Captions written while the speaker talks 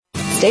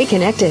Stay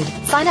connected.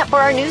 Sign up for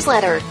our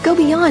newsletter. Go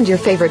beyond your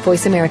favorite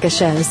Voice America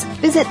shows.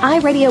 Visit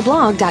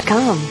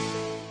iradioblog.com.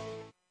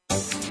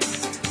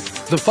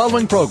 The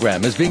following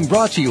program is being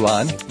brought to you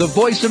on the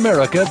Voice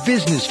America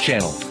Business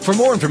Channel. For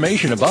more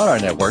information about our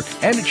network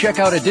and to check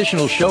out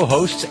additional show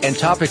hosts and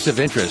topics of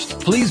interest,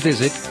 please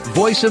visit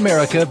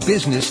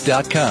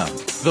voiceamericabusiness.com.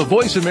 The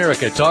Voice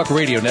America Talk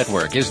Radio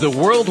Network is the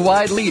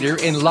worldwide leader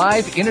in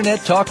live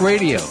Internet talk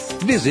radio.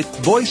 Visit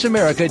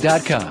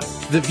voiceamerica.com.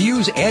 The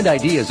views and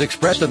ideas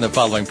expressed on the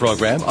following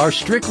program are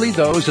strictly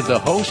those of the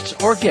hosts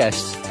or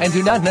guests and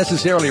do not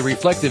necessarily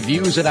reflect the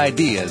views and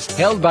ideas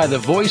held by the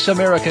Voice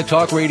America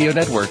Talk Radio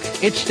Network,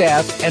 its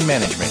staff, and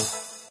management.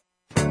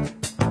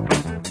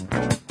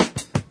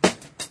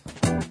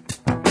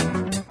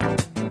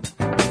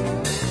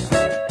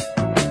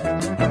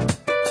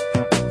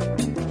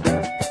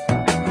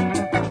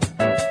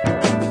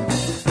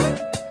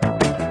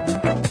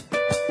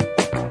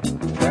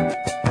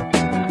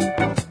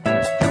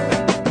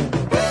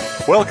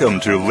 Welcome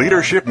to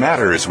Leadership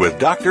Matters with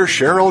Dr.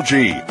 Cheryl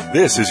G.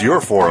 This is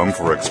your forum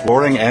for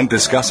exploring and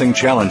discussing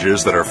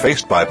challenges that are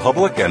faced by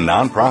public and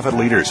nonprofit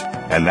leaders.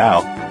 And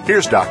now,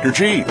 here's Dr.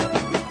 G.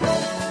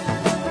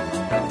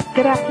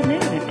 Good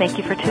afternoon, and thank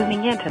you for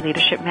tuning in to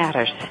Leadership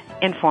Matters,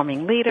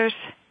 informing leaders,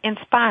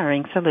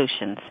 inspiring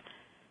solutions.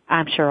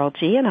 I'm Cheryl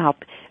G., and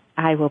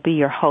I will be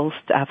your host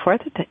for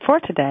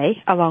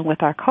today, along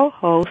with our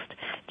co-host,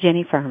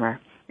 Jenny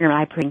Firmer. And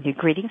I bring you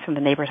greetings from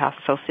the Neighborhood House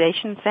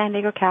Association, San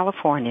Diego,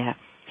 California.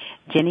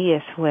 Jenny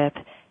is with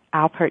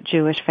Alpert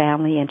Jewish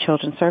Family and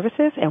Children's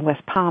Services in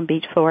West Palm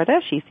Beach,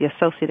 Florida. She's the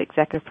Associate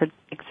Executive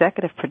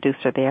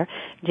Producer there.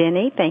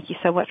 Jenny, thank you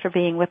so much for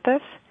being with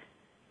us.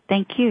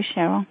 Thank you,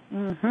 Cheryl.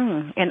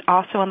 Mm-hmm. And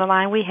also on the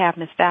line we have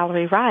Ms.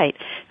 Valerie Wright,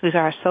 who's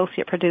our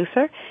Associate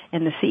Producer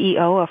and the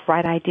CEO of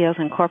Right Ideals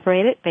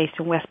Incorporated, based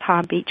in West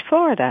Palm Beach,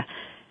 Florida.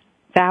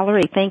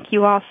 Valerie, thank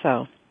you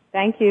also.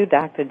 Thank you,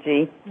 Dr.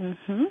 G.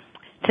 Mm-hmm.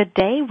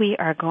 Today we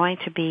are going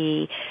to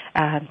be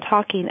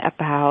talking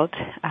about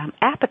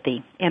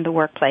apathy in the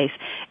workplace.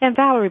 And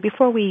Valerie,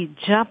 before we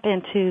jump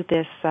into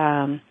this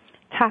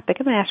topic,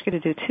 I'm going to ask you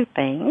to do two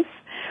things.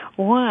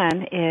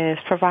 One is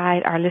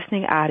provide our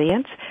listening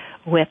audience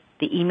with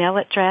the email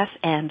address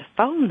and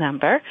phone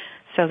number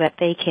so that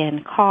they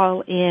can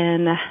call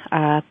in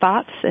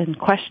thoughts and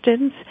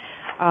questions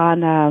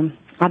on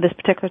this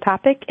particular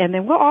topic. And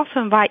then we'll also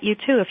invite you,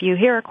 too, if you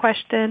hear a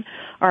question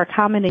or a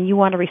comment and you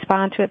want to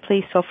respond to it,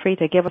 please feel free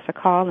to give us a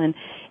call and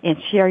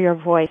share your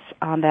voice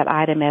on that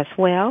item as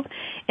well.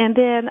 And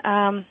then,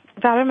 Valerie,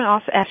 I'm going to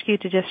also ask you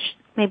to just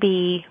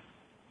maybe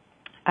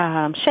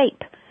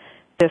shape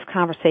this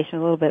conversation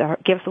a little bit, or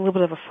give us a little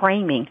bit of a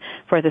framing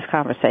for this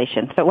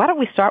conversation. So why don't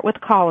we start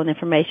with call-in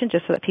information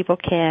just so that people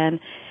can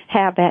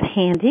have that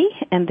handy,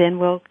 and then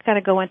we'll kind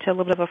of go into a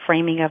little bit of a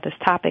framing of this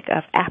topic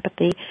of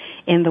apathy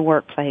in the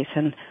workplace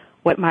and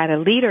what might a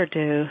leader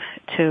do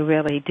to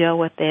really deal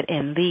with it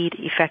and lead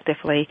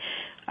effectively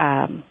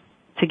to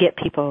get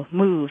people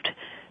moved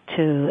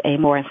to a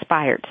more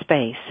inspired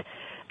space.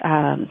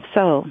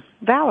 So,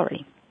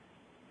 Valerie.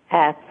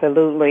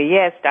 Absolutely.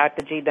 Yes,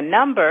 Dr. G. The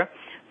number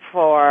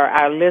for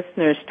our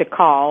listeners to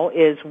call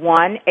is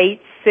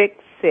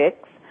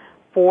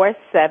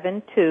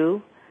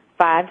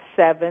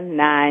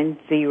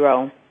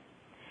 1-866-472-5790.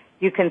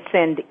 You can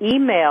send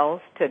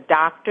emails to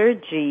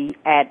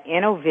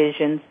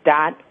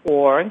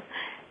drg@innovisions.org,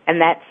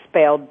 and that's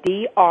spelled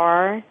dr.g,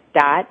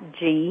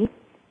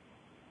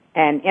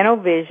 and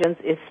Innovisions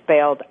is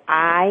spelled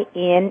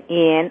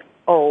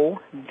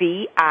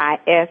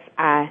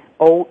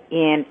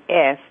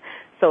INNOVISIONS.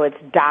 So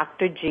it's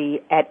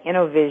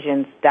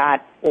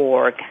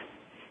drg@innovisions.org.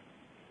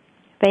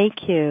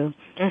 Thank you.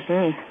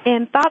 Mm-hmm.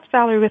 And thoughts,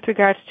 Valerie, with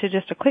regards to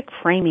just a quick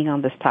framing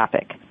on this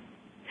topic?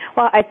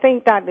 Well, I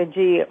think, Dr.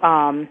 G,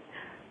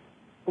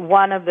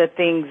 one of the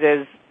things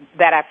is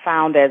that I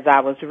found as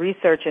I was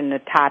researching the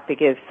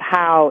topic is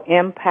how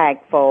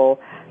impactful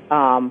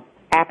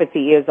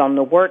apathy is on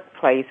the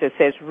workplace. It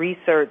says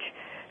research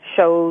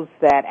shows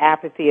that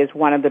apathy is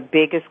one of the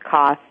biggest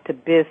costs to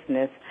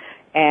business.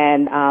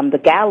 And the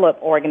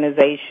Gallup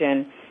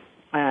organization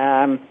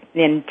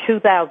in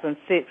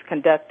 2006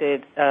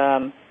 conducted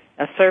a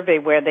survey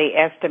where they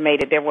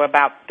estimated there were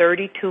about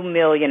 32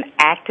 million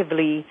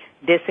actively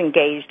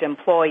disengaged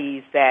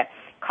employees that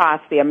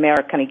cost the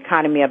American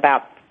economy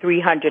about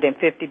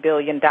 $350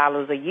 billion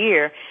a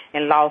year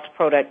in lost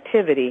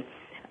productivity.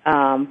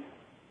 And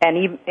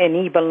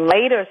even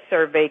later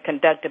survey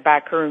conducted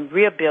by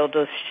career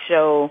builders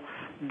show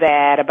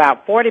that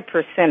about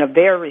 40% of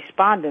their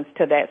respondents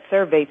to that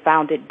survey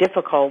found it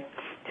difficult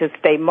to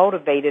stay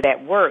motivated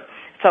at work.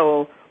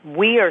 So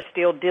we are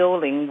still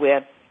dealing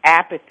with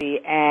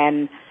apathy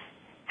and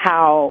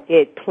how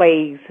it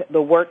plays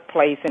the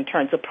workplace in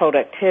terms of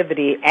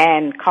productivity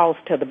and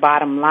cost to the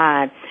bottom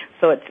line.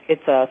 So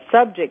it's a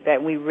subject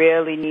that we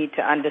really need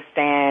to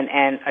understand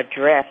and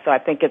address. So I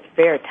think it's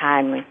very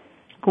timely.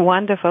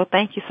 Wonderful.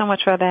 Thank you so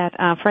much for that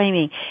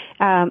framing.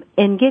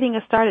 In getting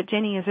us started,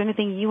 Jenny, is there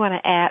anything you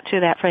want to add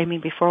to that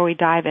framing before we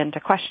dive into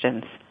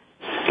questions?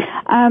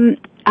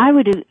 I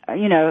would,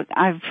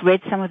 I've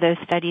read some of those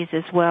studies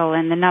as well,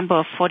 and the number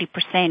of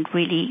 40%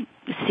 really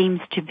seems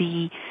to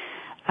be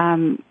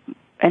an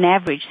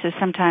average. So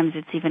sometimes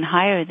it's even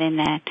higher than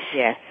that.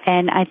 Yes.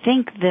 And I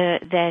think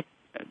that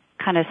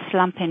kind of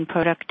slump in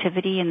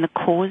productivity and the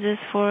causes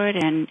for it,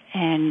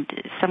 and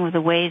some of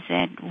the ways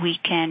that we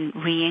can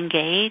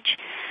re-engage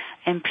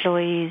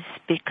employees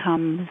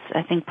becomes,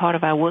 I think, part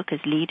of our work as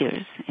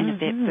leaders in a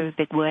very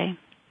big way.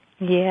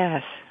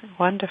 Yes,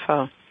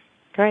 wonderful.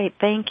 Great,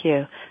 thank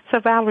you. So,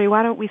 Valerie,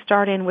 why don't we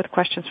start in with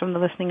questions from the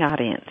listening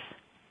audience?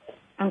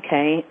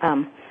 Okay.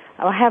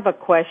 I have a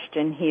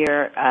question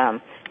here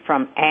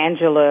from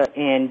Angela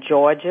in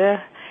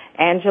Georgia.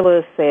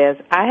 Angela says,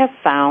 I have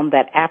found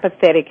that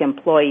apathetic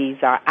employees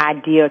are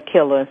idea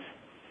killers.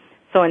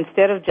 So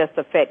instead of just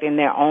affecting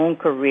their own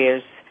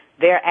careers,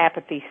 their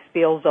apathy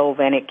spills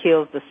over and it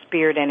kills the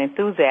spirit and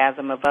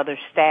enthusiasm of other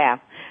staff.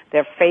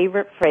 Their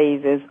favorite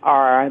phrases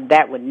are,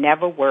 that would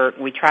never work,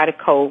 we try to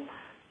cope,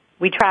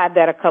 we tried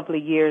that a couple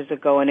of years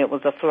ago and it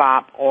was a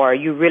flop, or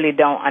you really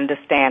don't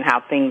understand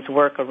how things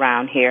work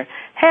around here.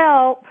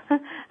 Help!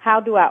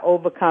 How do I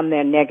overcome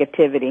their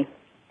negativity?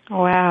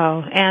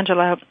 Wow,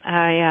 Angela,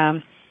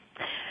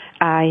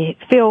 I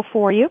feel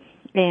for you.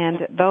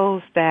 And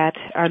those that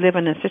are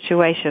living in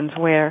situations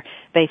where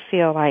they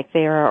feel like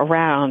they're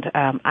around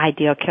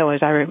ideal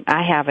killers.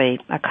 I have a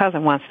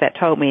cousin once that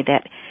told me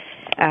that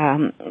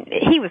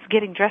he was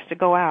getting dressed to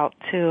go out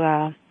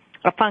to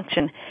a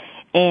function,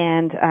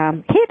 and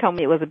he had told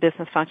me it was a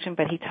business function,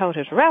 but he told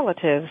his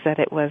relatives that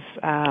it was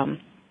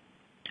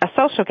a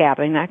social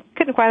gathering. I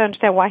couldn't quite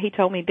understand why he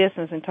told me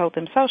business and told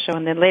them social,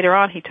 and then later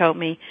on he told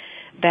me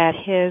that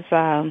his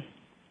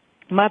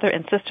mother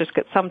and sisters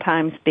could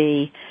sometimes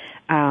be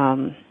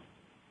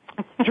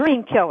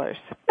dream killers.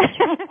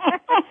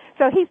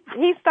 So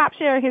he stopped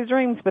sharing his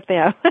dreams with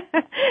them.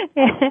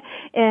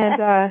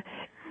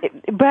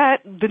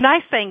 But the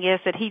nice thing is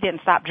that he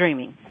didn't stop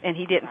dreaming and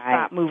he didn't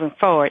stop moving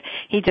forward.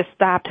 He just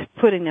stopped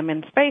putting them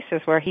in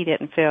spaces where he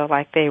didn't feel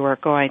like they were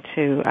going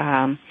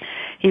to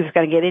he was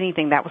going to get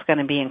anything that was going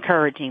to be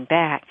encouraging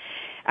back.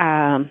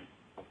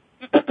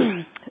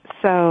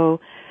 So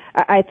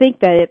I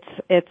think that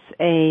it's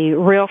a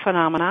real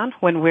phenomenon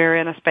when we're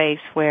in a space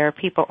where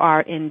people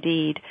are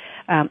indeed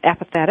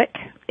apathetic,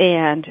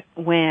 and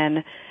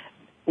when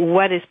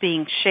what is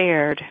being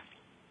shared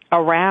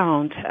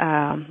around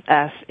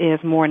us is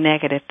more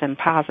negative than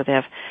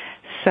positive.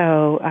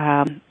 So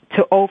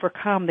to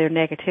overcome their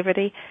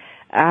negativity,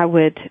 I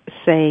would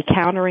say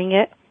countering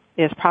it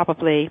is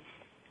probably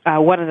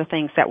one of the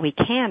things that we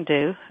can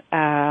do.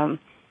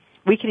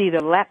 We can either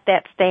let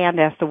that stand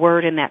as the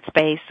word in that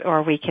space,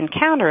 or we can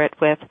counter it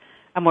with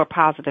a more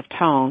positive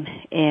tone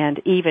and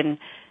even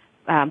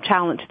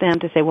challenge them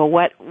to say, well,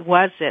 what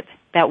was it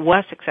that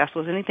was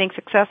successful? Was anything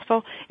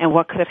successful? And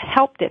what could have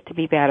helped it to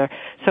be better?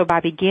 So by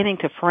beginning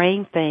to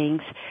frame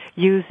things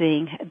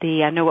using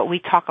I know what we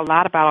talk a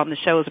lot about on the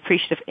show is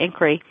appreciative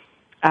inquiry,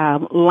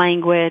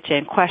 language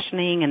and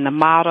questioning, and the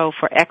model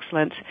for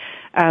excellence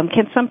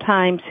can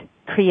sometimes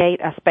create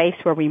a space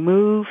where we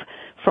move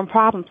from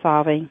problem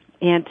solving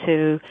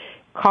into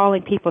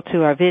calling people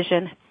to our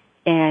vision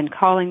and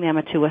calling them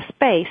into a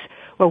space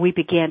where we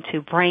begin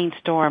to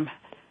brainstorm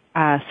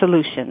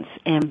solutions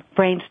and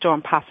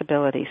brainstorm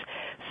possibilities.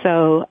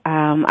 So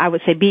I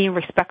would say being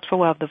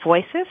respectful of the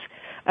voices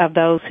of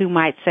those who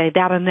might say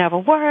that'll never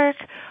work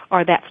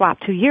or that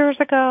flopped 2 years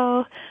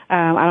ago.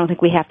 I don't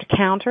think we have to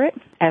counter it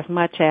as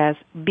much as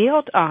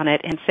build on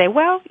it and say,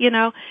 well,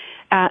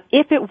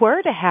 if it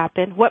were to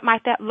happen, what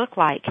might that look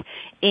like?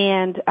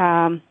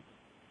 And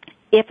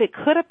if it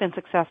could have been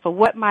successful,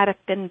 what might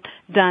have been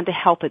done to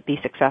help it be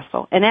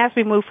successful? And as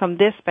we move from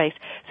this space,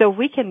 so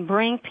we can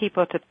bring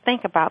people to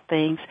think about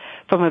things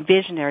from a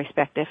visionary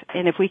perspective,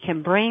 and if we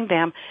can bring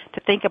them to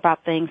think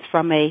about things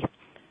from a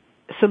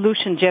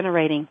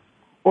solution-generating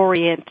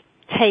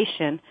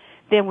orientation,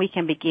 then we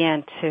can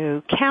begin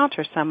to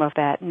counter some of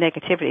that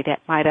negativity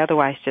that might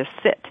otherwise just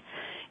sit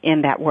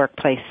in that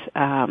workplace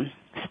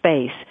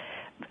space.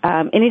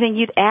 Anything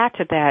you'd add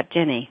to that,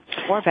 Jenny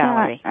or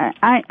Valerie?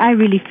 I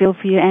really feel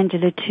for you,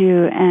 Angela,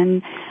 too.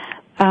 And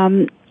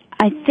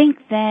I think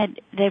that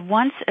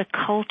once a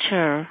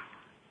culture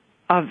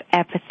of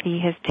apathy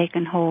has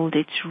taken hold,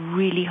 it's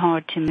really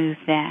hard to move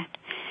that.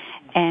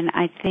 And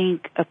I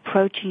think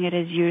approaching it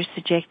as you're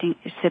suggesting,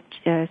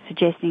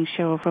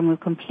 Cheryl, from a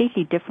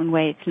completely different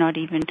way. It's not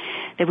even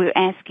that we're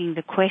asking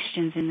the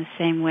questions in the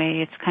same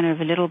way. It's kind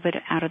of a little bit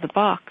out of the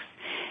box.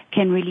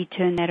 Can really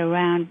turn that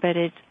around, but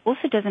it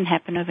also doesn't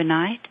happen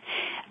overnight.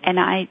 And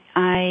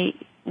I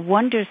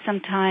wonder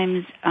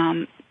sometimes,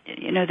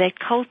 that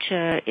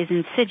culture is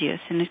insidious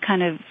and it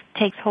kind of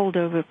takes hold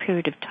over a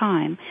period of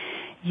time.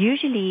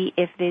 Usually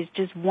if there's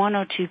just one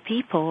or two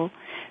people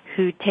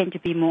who tend to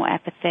be more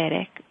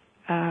apathetic,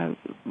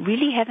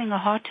 really having a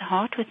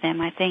heart-to-heart with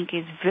them, I think,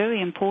 is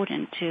very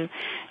important to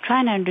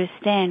try and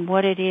understand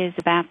what it is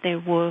about their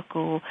work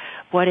or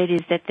what it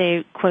is that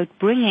they're, quote,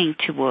 bringing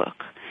to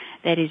work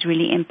that is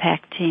really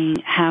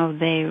impacting how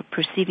they're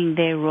perceiving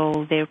their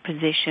role, their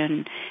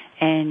position,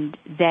 and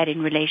that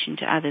in relation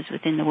to others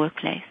within the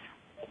workplace.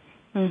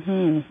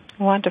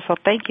 Wonderful.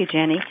 Thank you,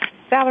 Jenny.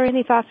 Valerie,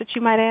 any thoughts that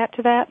you might add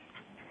to that?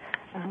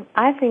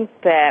 I think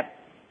that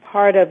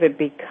part of it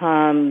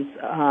becomes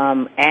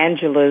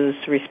Angela's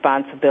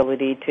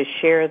responsibility to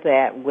share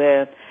that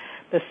with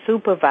the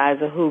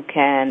supervisor who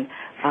can,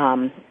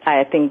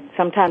 I think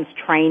sometimes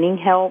training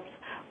helps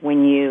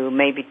when you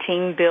maybe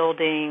team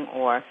building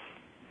or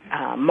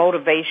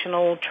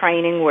motivational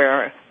training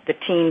where the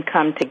team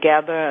come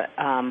together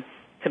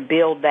to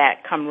build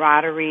that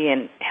camaraderie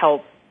and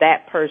help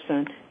that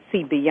person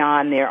see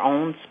beyond their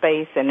own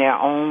space and their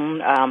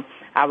own,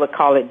 I would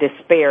call it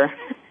despair,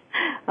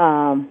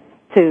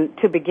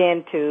 to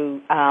begin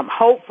to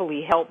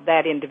hopefully help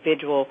that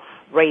individual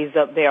raise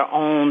up their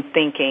own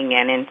thinking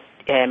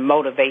and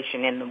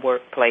motivation in the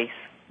workplace.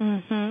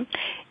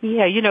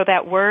 Yeah, you know,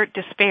 that word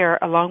despair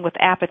along with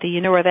apathy,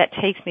 you know where that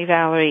takes me,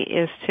 Valerie,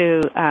 is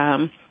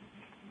to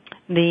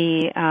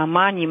the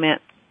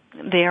monument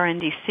there in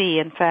D.C.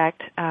 In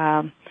fact,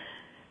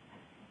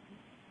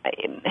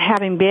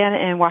 having been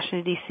in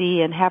Washington,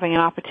 D.C., and having an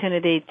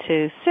opportunity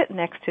to sit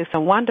next to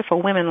some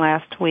wonderful women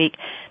last week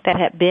that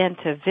had been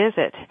to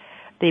visit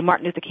the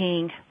Martin Luther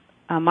King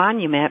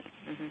monument,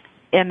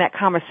 in that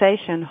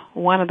conversation,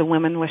 one of the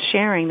women was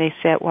sharing, they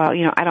said, well,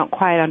 you know, I don't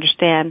quite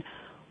understand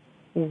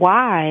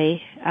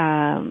why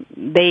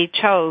they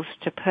chose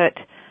to put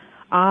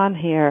on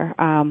here,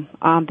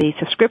 on the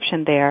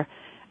subscription there,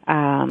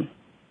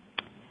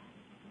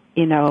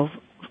 you know,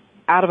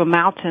 out of a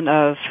mountain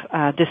of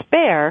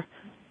despair,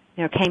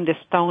 you know, came this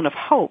stone of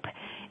hope.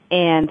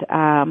 And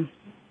I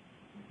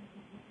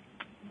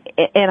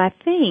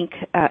think,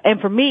 and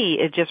for me,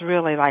 it just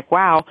really like,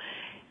 wow,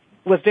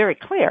 was very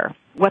clear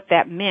what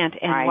that meant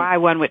and why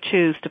one would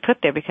choose to put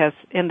there, because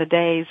in the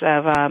days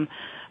of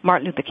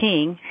Martin Luther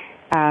King,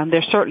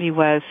 there certainly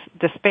was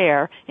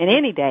despair. In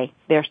any day,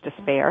 there's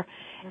despair.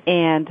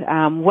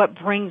 And what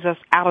brings us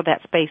out of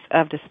that space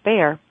of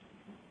despair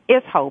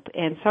is hope.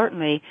 And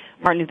certainly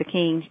Martin Luther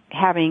King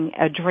having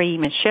a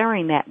dream and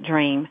sharing that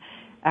dream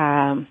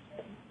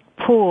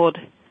pulled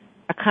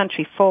a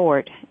country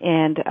forward.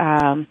 And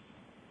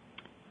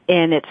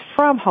it's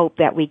from hope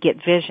that we get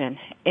vision.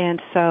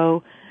 And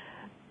so,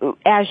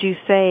 as you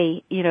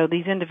say, you know,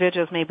 these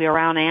individuals maybe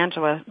around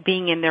Angela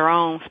being in their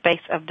own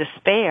space of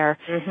despair,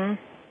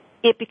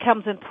 it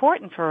becomes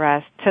important for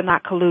us to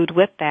not collude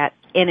with that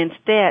and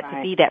instead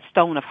to be that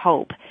stone of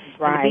hope.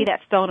 And to be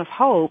that stone of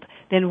hope,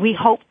 then we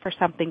hope for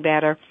something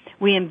better,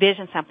 we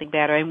envision something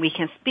better, and we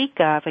can speak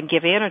of and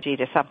give energy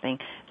to something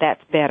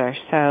that's better.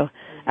 So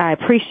I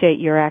appreciate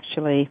your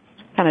actually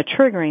kind of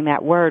triggering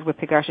that word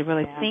with regards to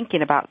really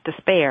thinking about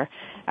despair,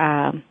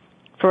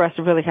 for us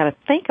to really kind of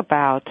think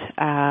about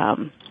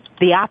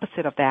the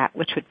opposite of that,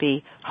 which would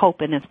be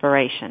hope and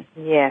inspiration.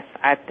 Yes,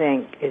 I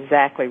think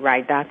exactly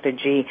right, Dr.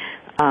 G,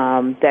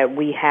 that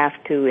we have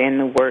to, in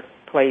the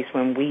workplace,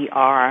 when we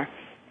are,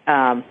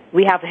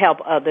 we have to help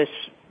others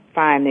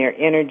find their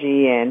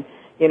energy, and,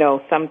 you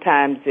know,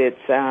 sometimes it's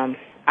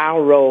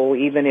our role,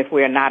 even if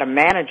we're not a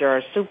manager or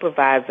a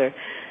supervisor,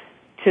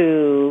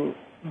 to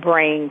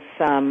bring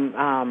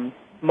some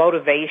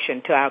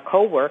motivation to our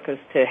coworkers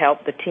to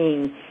help the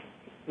team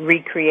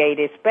recreate,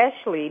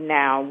 especially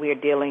now we're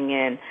dealing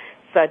in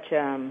such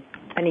an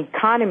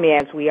economy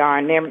as we are,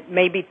 and there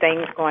may be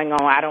things going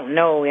on, I don't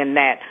know, in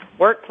that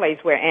workplace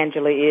where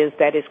Angela is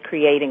that is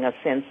creating a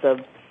sense of,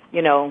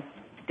 you know,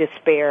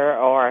 despair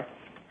or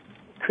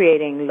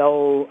creating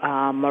low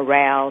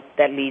morale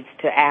that leads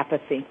to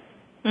apathy.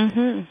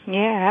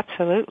 Yeah,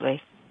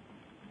 absolutely.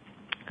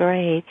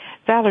 Great.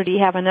 Valerie, do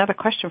you have another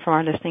question from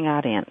our listening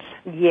audience?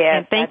 Yes.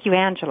 And thank you,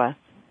 Angela.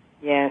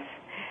 Yes.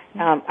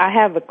 I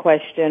have a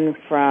question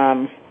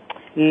from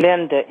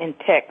Linda in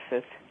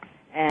Texas.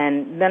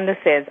 And Linda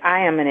says,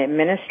 I am an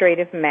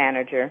administrative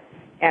manager,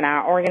 and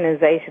our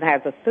organization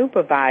has a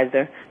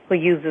supervisor who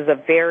uses a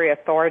very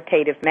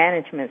authoritative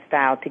management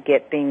style to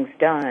get things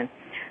done.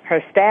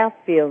 Her staff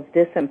feels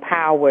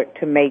disempowered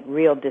to make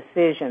real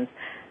decisions.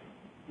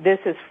 This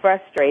is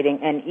frustrating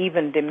and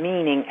even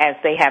demeaning, as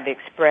they have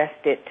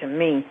expressed it to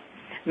me.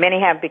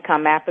 Many have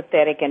become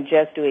apathetic and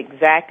just do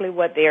exactly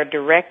what they are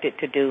directed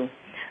to do.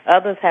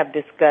 Others have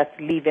discussed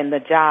leaving the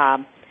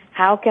job.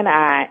 How can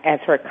I,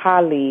 as her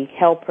colleague,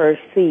 help her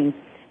see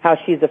how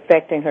she's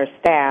affecting her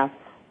staff?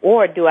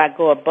 Or do I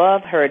go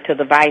above her to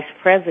the vice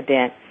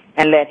president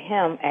and let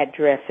him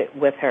address it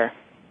with her?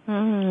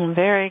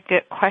 Very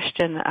good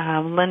question,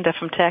 Linda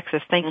from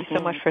Texas. Thank you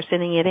so much for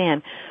sending it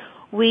in.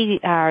 We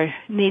are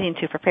needing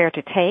to prepare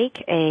to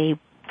take a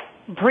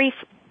brief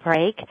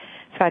break.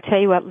 So I tell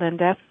you what,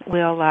 Linda,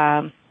 we'll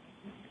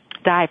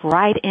dive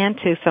right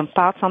into some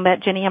thoughts on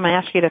that. Jenny, I'm going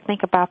to ask you to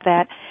think about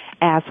that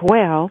as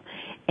well.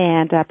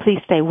 And please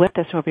stay with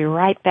us. We'll be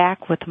right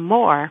back with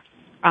more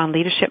on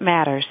Leadership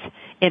Matters,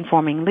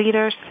 informing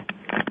leaders,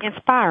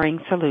 inspiring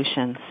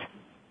solutions.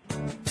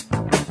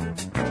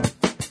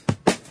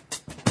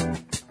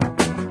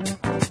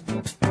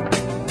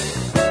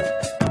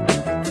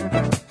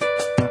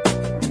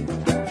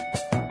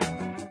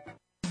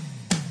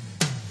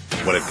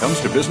 When it comes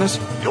to business?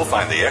 You'll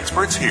find the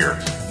experts here.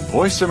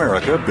 Voice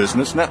America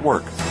Business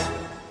Network.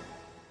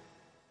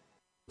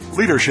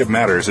 Leadership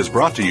Matters is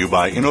brought to you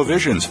by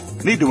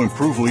InnoVisions. Need to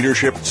improve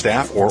leadership,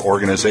 staff, or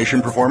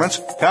organization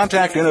performance?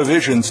 Contact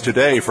InnoVisions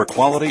today for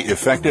quality,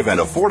 effective, and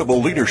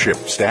affordable leadership,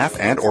 staff,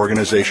 and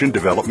organization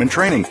development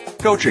training,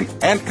 coaching,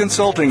 and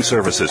consulting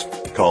services.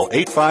 Call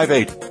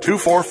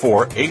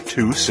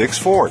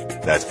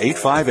 858-244-8264. That's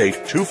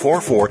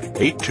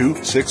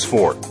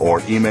 858-244-8264.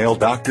 Or email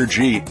Dr.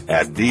 G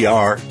at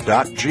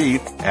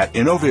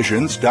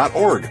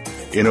dr.g@innovisions.org.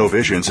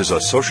 InnoVisions is a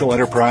social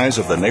enterprise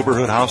of the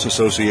Neighborhood House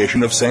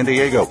Association of San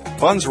Diego.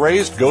 Funds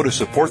raised go to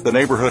support the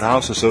Neighborhood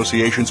House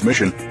Association's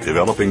mission,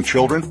 developing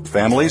children,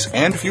 families,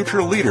 and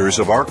future leaders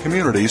of our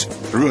communities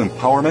through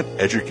empowerment,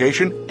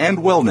 education, and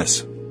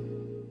wellness.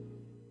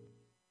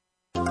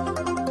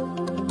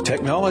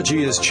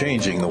 Technology is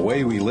changing the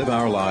way we live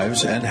our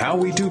lives and how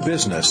we do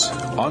business.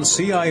 On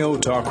CIO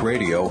Talk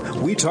Radio,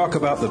 we talk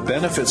about the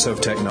benefits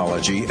of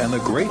technology and the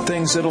great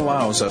things it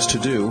allows us to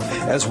do,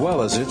 as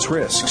well as its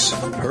risks.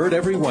 Heard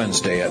every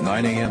Wednesday at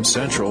 9 a.m.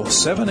 Central,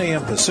 7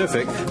 a.m.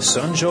 Pacific,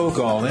 Sanjol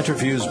Gal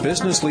interviews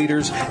business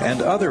leaders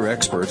and other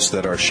experts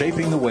that are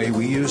shaping the way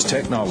we use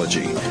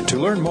technology. To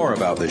learn more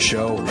about the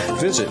show,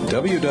 visit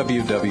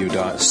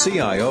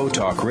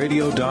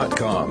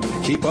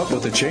www.ciotalkradio.com. Keep up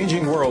with the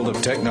changing world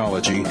of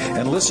technology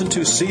and listen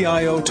to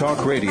CIO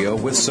Talk Radio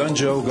with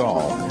Sanjol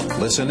Gal.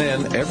 Listen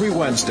in every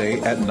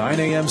Wednesday at 9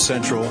 a.m.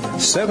 Central,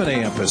 7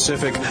 a.m.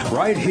 Pacific,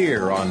 right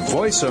here on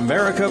Voice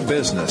America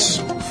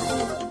Business.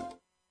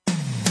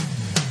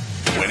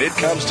 When it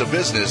comes to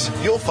business,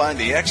 you'll find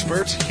the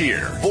experts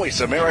here.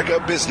 Voice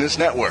America Business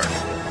Network.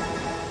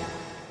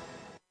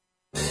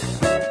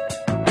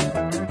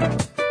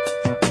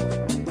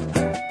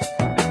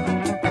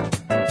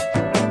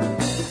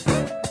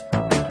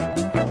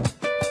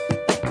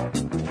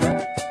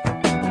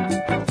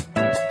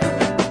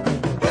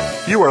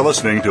 You are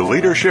listening to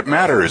Leadership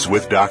Matters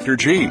with Dr.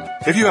 G.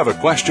 If you have a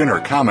question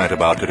or comment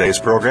about today's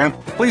program,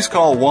 please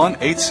call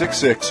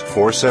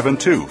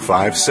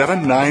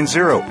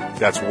 1-866-472-5790.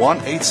 That's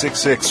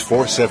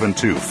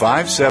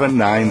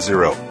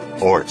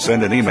 1-866-472-5790. Or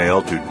send an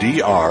email to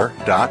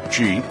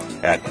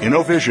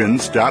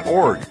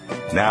dr.g@innovisions.org.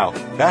 Now,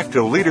 back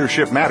to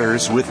Leadership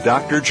Matters with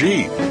Dr.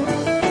 G.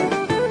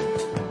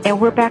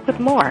 And we're back with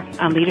more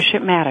on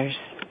Leadership Matters.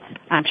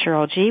 I'm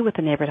Cheryl G. with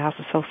the Neighborhood House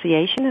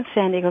Association in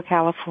San Diego,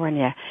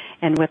 California.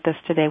 And with us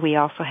today, we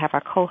also have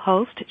our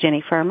co-host,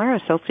 Jenny Firmer,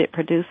 Associate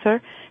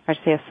Producer, or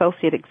say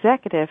Associate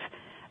Executive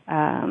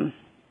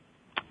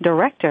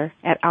Director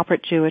at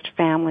Albert Jewish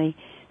Family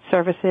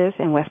Services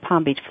in West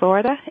Palm Beach,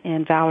 Florida,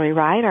 and Valerie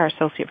Wright, our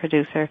Associate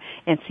Producer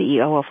and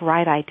CEO of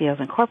Wright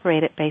Ideals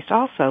Incorporated, based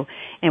also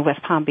in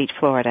West Palm Beach,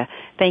 Florida.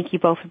 Thank you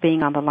both for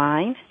being on the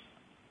line.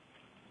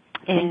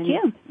 Thank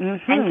you.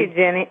 Mm-hmm. Thank you,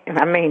 Jenny.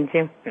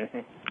 Jim.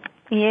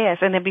 Yes,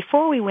 and then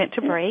before we went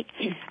to break,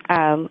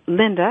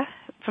 Linda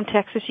from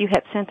Texas, you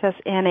had sent us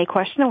in a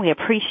question, and we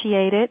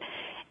appreciate it.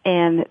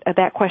 And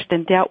that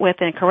question dealt with,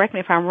 and correct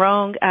me if I'm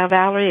wrong,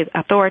 Valerie,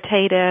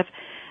 authoritative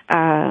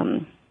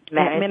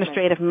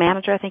administrative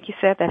manager, I think you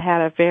said, that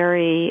had a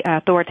very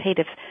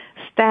authoritative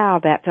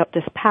style that felt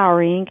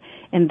disempowering,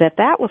 and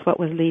that was what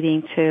was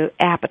leading to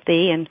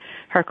apathy. And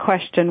her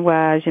question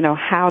was,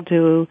 how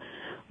do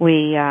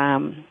we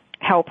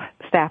help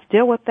staff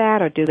deal with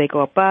that, or do they go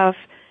above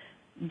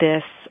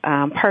this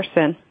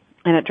person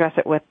and address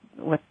it with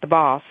the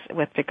boss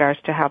with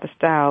regards to how the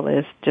style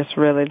is just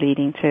really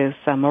leading to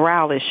some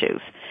morale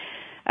issues?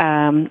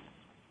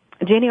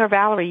 Jenny or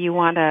Valerie, you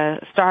want to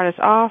start us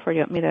off, or you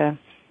want me to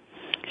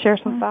share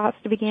some thoughts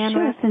to begin with?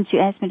 Sure. Since you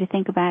asked me to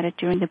think about it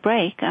during the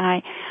break,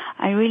 I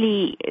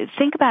really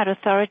think about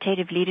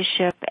authoritative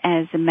leadership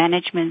as a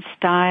management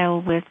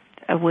style where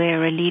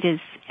a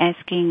leader's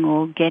asking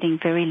or getting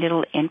very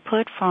little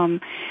input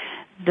from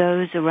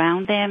those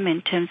around them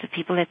in terms of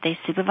people that they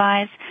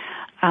supervise.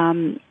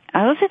 I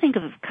also think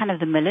of kind of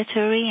the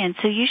military, and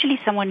so usually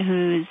someone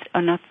who's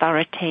an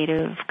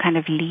authoritative kind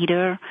of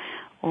leader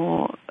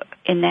or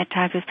in that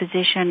type of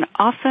position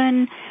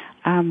often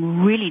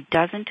really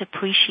doesn't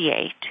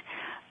appreciate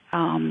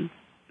or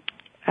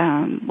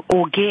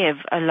give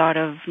a lot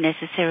of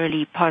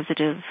necessarily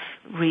positive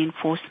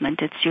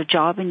reinforcement. It's your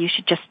job and you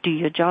should just do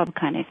your job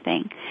kind of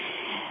thing.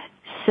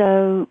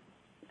 So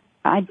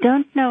I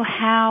don't know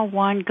how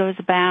one goes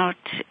about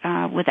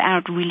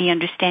without really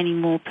understanding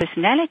more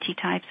personality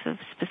types of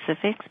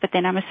specifics, but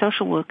then I'm a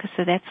social worker,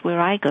 so that's where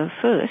I go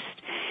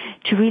first,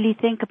 to really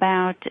think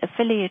about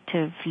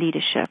affiliative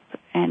leadership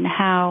and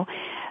how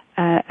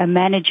a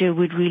manager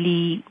would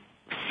really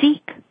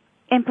seek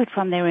input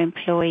from their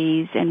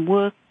employees and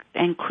work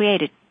and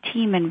create a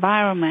team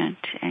environment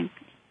and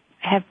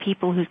have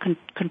people who can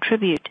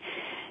contribute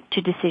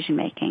to decision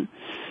making.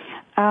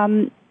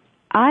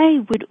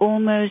 I would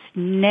almost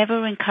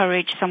never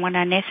encourage someone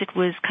unless it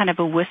was kind of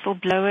a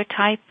whistleblower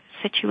type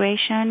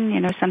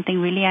situation, something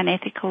really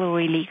unethical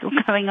or illegal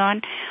going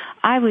on.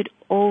 I would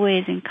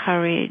always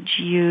encourage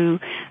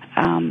you,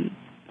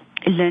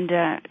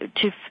 Linda,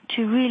 to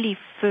really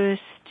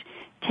first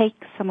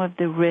take some of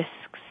the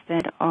risks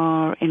that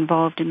are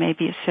involved and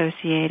maybe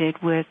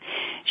associated with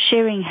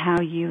sharing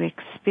how you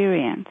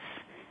experience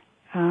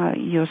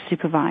your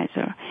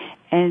supervisor.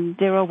 And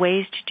there are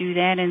ways to do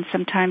that, and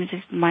sometimes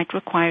it might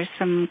require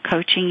some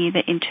coaching either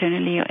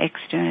internally or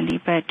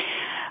externally. But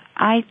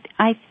I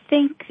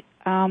think,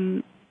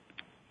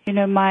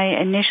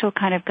 my initial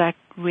kind of gut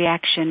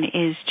reaction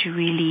is to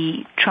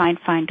really try and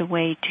find a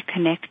way to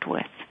connect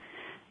with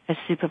a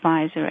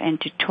supervisor and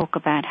to talk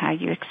about how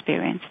you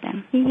experience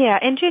them. Yeah,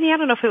 and Jenny, I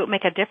don't know if it would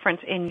make a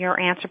difference in your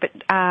answer, but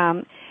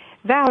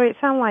Valerie, it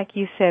sounded like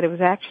you said it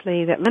was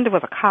actually that Linda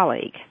was a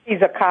colleague.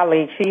 She's a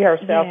colleague. She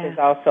herself is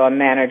also a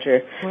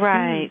manager.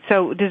 Right.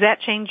 So does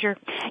that change your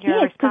response at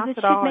all? Yes, because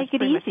it should make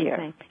it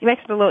easier. It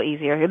makes it a little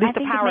easier. At least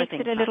the power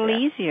thing. I think it makes it a little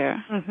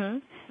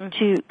easier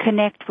to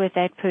connect with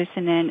that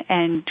person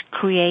and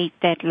create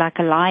that like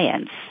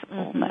alliance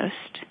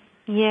almost.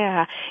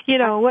 Yeah.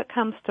 What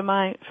comes to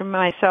mind for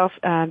myself,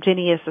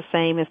 Jenny, is the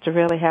same, is to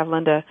really have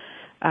Linda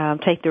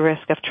take the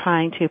risk of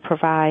trying to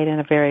provide in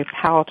a very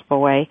palatable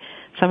way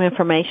some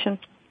information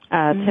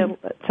to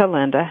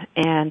Linda.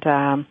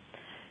 And,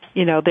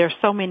 there's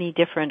so many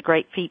different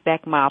great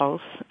feedback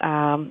models.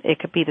 It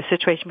could be the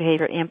situation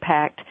behavior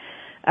impact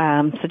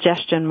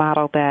suggestion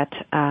model that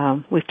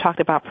we've talked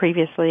about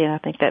previously, and I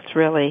think that's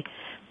really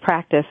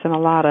practiced in a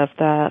lot of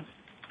the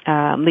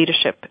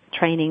leadership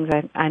trainings.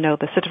 I know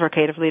the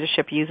certificative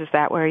leadership uses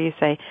that, where you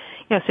say,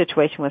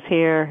 situation was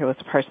here was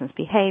the person's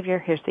behavior,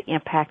 here's the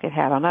impact it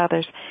had on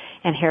others,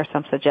 and here's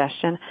some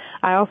suggestion.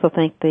 I also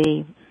think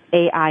the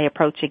AI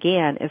approach,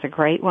 again, is a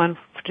great one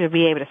to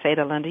be able to say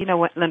to Linda,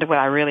 Linda, what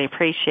I really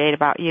appreciate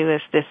about you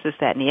is this,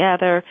 that, and the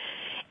other.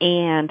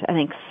 And I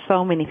think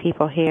so many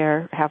people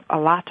here have a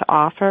lot to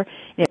offer.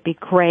 It'd be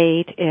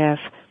great if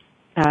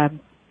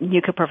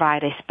you could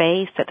provide a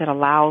space that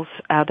allows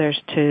others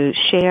to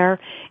share.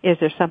 Is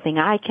there something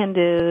I can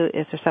do?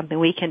 Is there something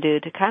we can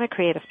do to kind of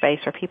create a space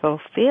where people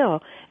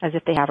feel as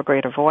if they have a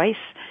greater voice?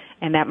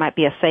 And that might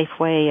be a safe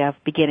way of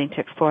beginning to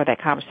explore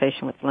that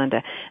conversation with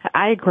Linda.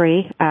 I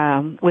agree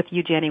with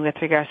you, Jenny, with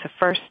regards to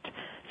first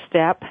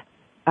step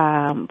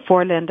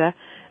for Linda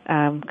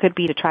could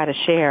be to try to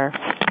share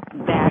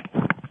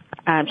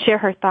that, share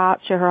her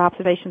thoughts, share her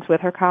observations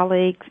with her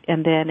colleagues,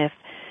 and then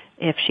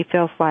if she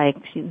feels like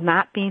she's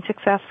not being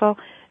successful,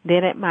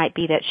 then it might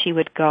be that she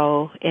would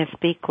go and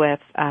speak with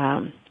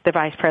the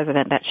vice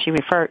president that she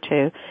referred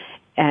to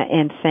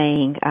and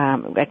saying,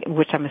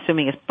 which I'm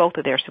assuming is both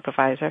of their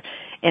supervisor,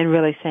 and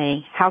really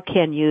saying, how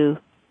can you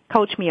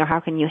coach me or how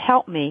can you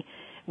help me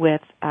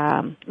with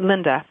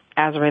Linda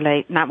as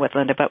relates, not with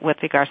Linda, but with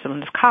regards to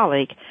Linda's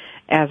colleague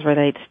as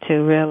relates to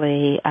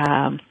really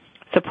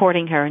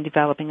supporting her and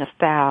developing a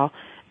style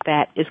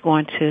that is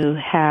going to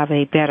have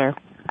a better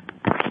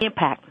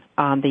impact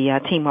on the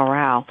team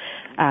morale.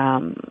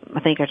 I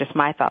think are just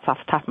my thoughts off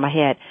the top of my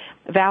head.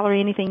 Valerie,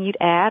 anything you'd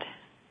add?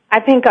 I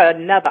think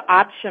another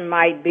option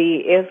might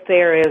be if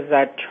there is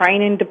a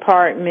training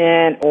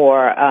department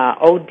or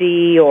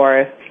OD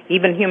or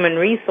even human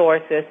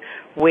resources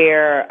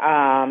where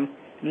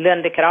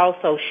Linda could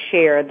also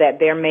share that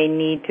there may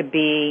need to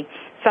be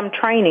some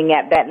training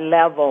at that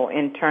level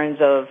in terms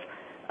of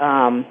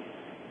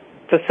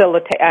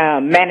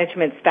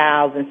management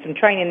styles and some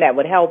training that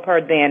would help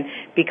her then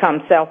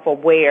become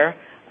self-aware.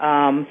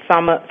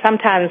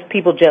 Sometimes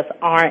people just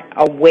aren't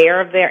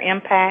aware of their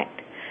impact.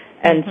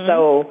 And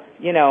so,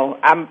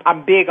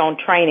 I'm big on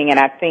training, and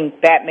I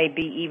think that may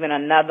be even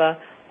another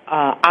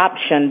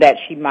option that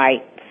she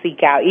might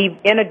seek out,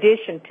 in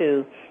addition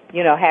to,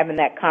 having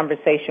that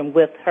conversation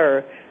with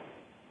her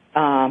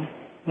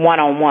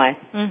one-on-one.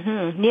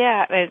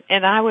 Yeah,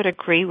 and I would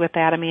agree with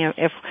that. I mean,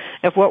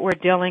 if what we're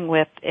dealing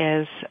with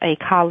is a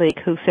colleague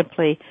who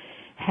simply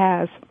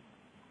has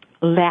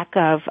lack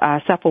of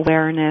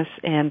self-awareness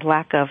and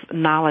lack of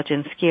knowledge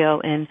and skill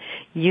in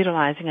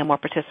utilizing a more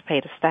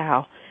participative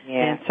style,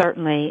 and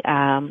certainly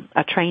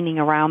a training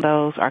around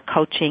those or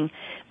coaching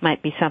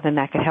might be something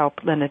that could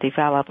help Linda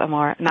develop a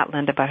more, not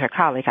Linda, but her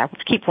colleague. I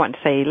keep wanting to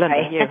say Linda,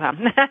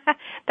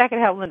 that could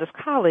help Linda's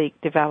colleague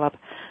develop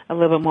a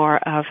little more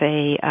of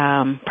a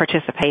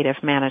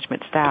participative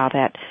management style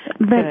that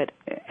could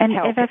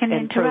help if I can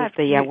improve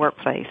the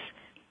workplace.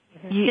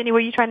 Jenny, were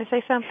you trying to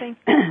say something?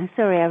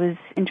 Sorry, I was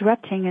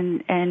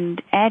interrupting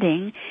and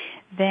adding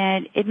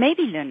that it may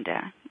be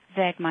Linda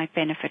that might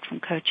benefit from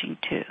coaching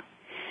too,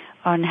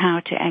 on how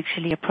to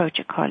actually approach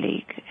a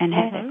colleague and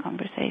have that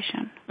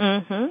conversation.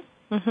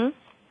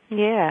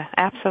 Yeah,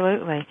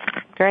 absolutely.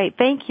 Great.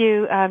 Thank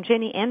you,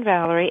 Jenny and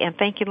Valerie, and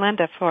thank you,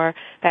 Linda, for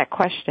that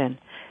question.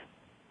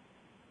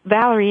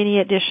 Valerie, any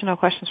additional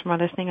questions from our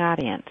listening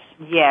audience?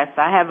 Yes,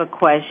 I have a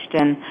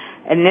question,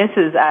 and this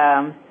is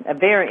a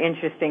very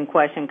interesting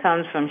question. It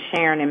comes from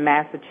Sharon in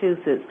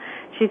Massachusetts.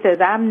 She says,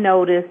 I've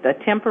noticed a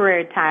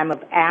temporary time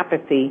of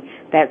apathy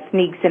that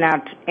sneaks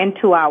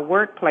into our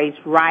workplace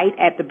right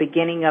at the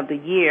beginning of the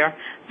year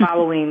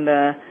following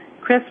the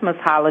Christmas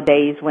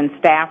holidays when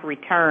staff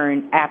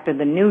return after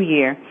the new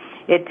year.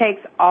 It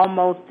takes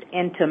almost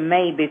into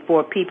May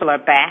before people are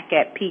back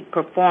at peak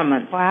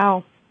performance.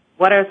 Wow.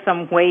 What are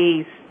some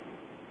ways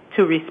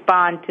to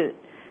respond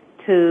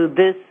to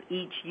this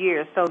each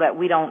year so that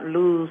we don't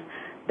lose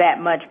that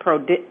much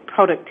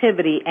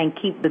productivity and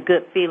keep the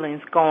good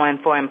feelings going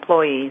for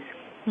employees?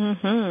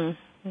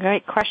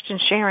 Great question,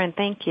 Sharon.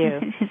 Thank you.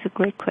 It's a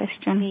great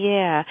question.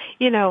 Yeah.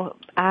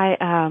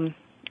 I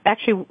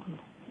actually,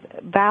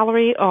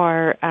 Valerie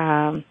or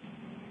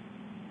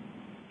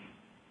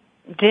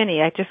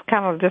Jenny, I just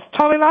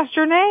totally lost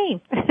your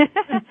name.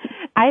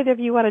 Either of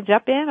you want to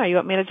jump in, or you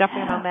want me to jump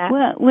in on that?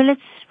 Well,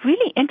 it's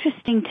really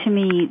interesting to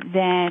me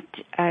that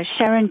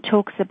Sharon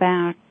talks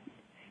about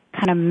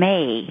kind of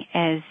May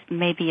as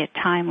maybe a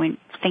time when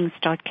things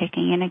start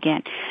kicking in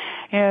again.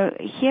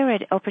 Here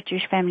at Alpert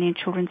Jewish Family and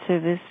Children's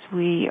Service,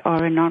 we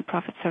are a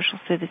nonprofit social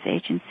service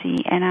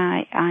agency, and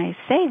I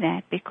say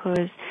that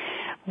because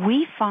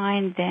we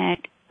find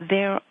that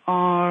there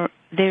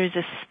is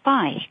a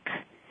spike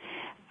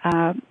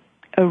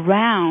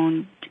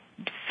around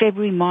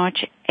February,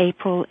 March,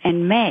 April,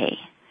 and May,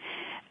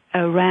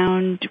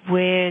 around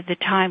where the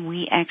time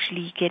we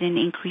actually get an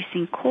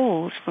increasing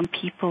calls from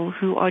people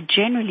who are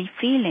generally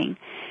feeling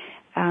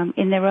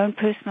in their own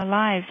personal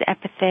lives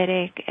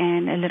apathetic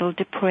and a little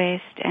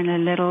depressed and a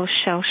little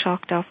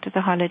shell-shocked after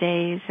the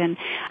holidays. And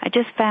I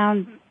just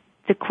found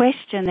the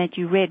question that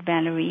you read,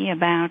 Valerie,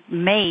 about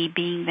May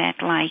being that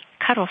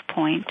cutoff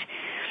point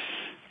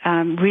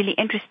really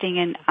interesting.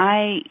 And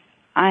I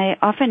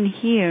often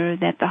hear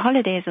that the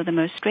holidays are the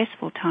most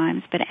stressful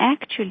times, but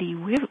actually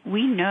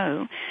we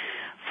know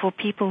for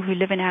people who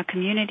live in our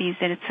communities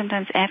that it's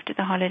sometimes after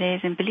the holidays,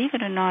 and believe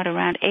it or not,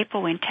 around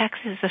April when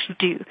taxes are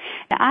due.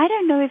 Now, I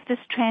don't know if this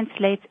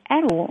translates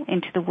at all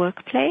into the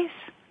workplace,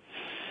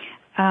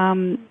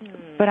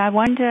 but I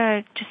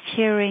wonder, just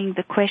hearing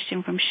the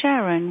question from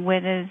Sharon,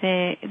 whether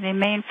there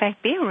may in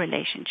fact be a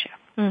relationship.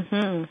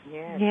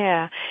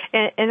 Yeah.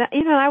 And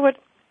I would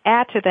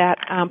add to that,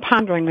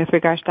 pondering with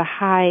regards to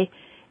high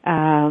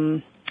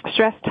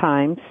stress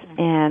times,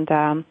 and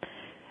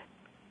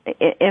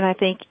I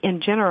think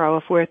in general,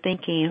 if we're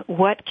thinking,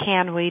 what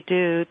can we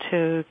do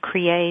to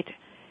create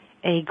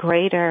a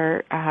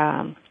greater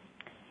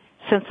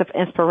sense of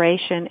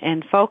inspiration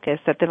and focus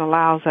that then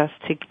allows us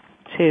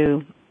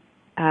to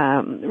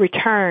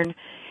return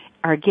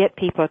or get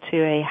people to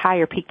a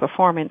higher peak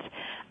performance,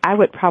 I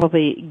would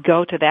probably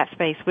go to that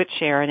space with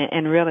Sharon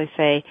and really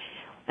say,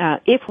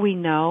 if we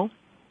know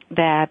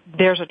that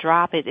there's a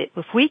drop,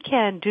 if we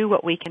can do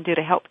what we can do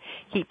to help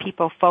keep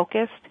people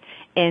focused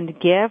and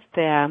give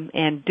them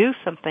and do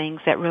some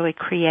things that really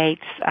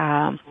creates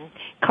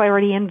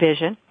clarity and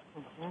vision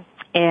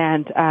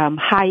and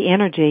high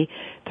energy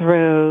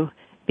through,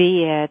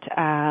 be it,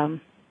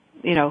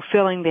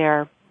 filling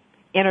their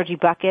energy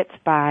buckets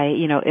by,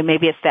 and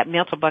maybe it's that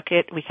mental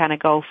bucket. We kind of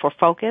go for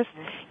focus,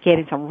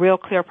 getting some real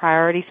clear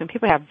priorities. And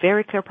people have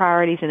very clear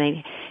priorities and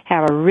they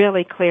have a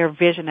really clear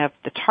vision of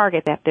the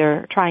target that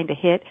they're trying to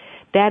hit.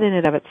 That in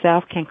and of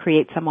itself can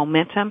create some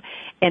momentum.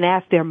 And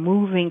as they're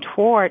moving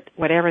toward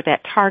whatever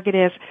that target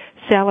is,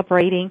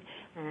 celebrating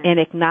and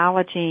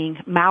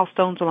acknowledging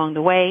milestones along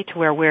the way to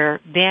where we're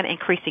then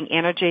increasing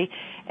energy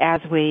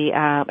as we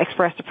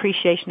express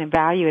appreciation and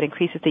value. It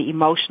increases the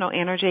emotional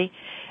energy.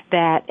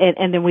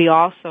 And then we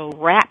also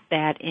wrap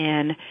that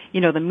in,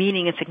 the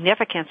meaning and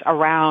significance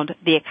around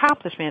the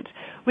accomplishments.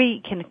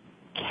 We can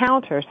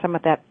counter some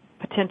of that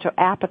potential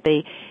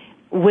apathy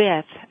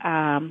with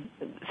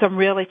some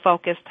really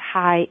focused,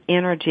 high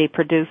energy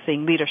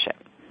producing leadership.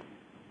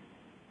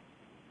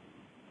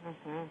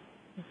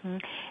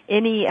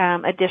 Any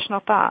additional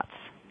thoughts?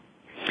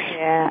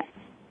 Yeah.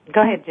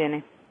 Go ahead,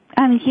 Jenny.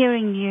 I'm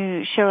hearing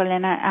you, Cheryl,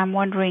 and I'm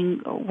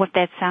wondering what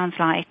that sounds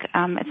like.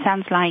 It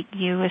sounds like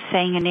you were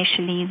saying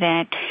initially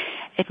that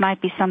it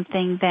might be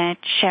something that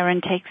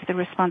Sharon takes the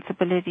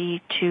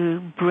responsibility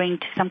to bring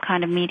to some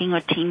kind of meeting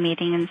or team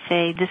meeting and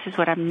say, this is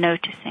what I'm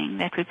noticing.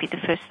 That would be the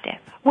first step.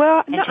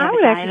 Well, no, I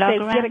would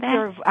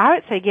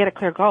actually say get a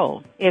clear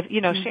goal. If,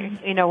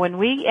 when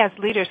we as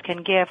leaders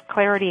can give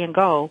clarity and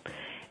goal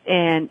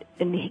and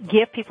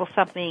give people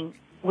something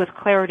with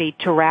clarity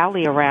to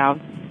rally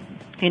around,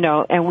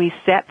 and we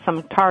set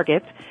some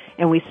targets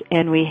and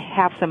we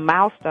have some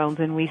milestones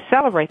and we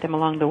celebrate them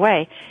along the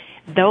way.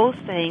 Those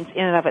things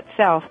in and of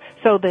itself.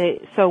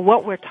 So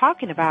what we're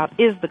talking about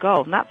is the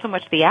goal, not so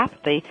much the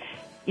apathy,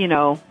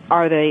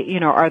 or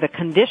the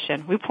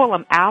condition. We pull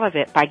them out of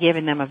it by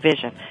giving them a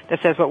vision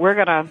that says what we're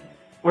gonna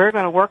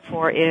work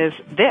for is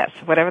this,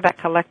 whatever that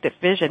collective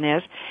vision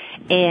is,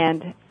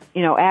 and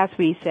as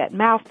we set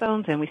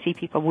milestones and we see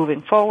people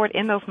moving forward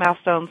in those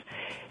milestones.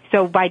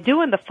 So by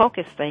doing the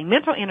focus thing,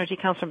 mental energy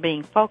comes from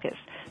being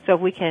focused. So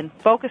if we can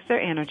focus their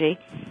energy,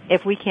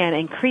 if we can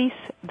increase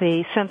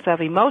the sense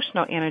of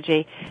emotional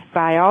energy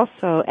by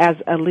also, as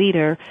a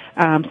leader,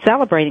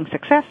 celebrating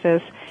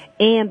successes,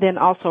 and then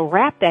also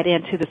wrap that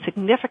into the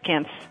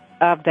significance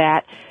of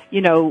that,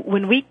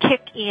 when we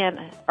kick in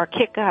or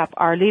kick up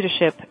our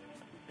leadership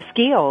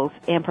skills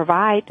and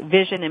provide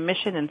vision and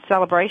mission and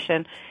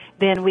celebration,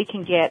 then we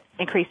can get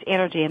increased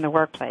energy in the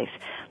workplace.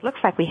 Looks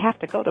like we have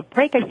to go to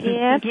break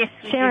again. Yes,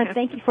 Sharon,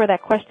 thank you for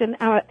that question.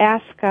 I'll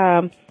ask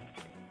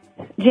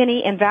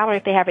Jenny and Valerie,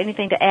 if they have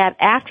anything to add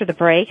after the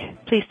break,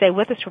 please stay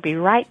with us. We'll be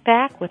right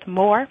back with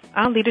more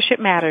on Leadership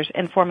Matters,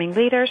 informing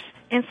leaders,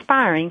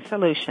 inspiring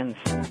solutions.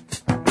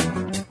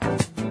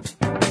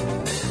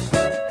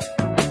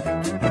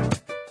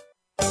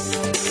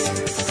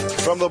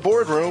 From the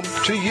boardroom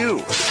to you,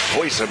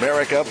 Voice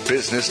America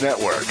Business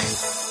Network.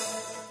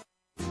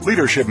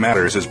 Leadership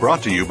Matters is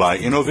brought to you by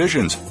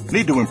InnoVisions.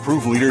 Need to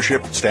improve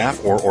leadership,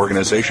 staff, or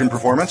organization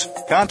performance?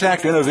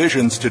 Contact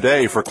InnoVisions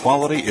today for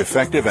quality,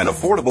 effective, and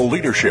affordable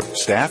leadership,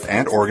 staff,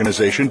 and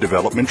organization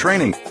development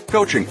training,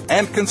 coaching,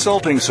 and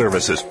consulting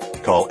services.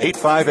 Call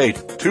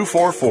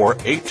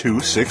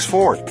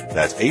 858-244-8264.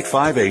 That's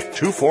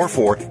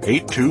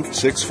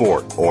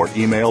 858-244-8264. Or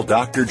email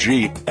Dr.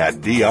 G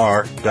at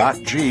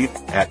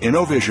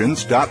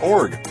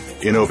dr.g@innovisions.org.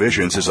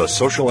 InnoVisions is a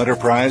social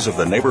enterprise of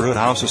the Neighborhood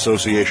House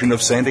Association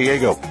of San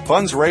Diego.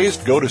 Funds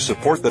raised go to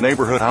support the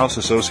Neighborhood House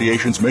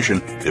Association's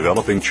mission,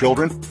 developing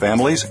children,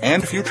 families,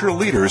 and future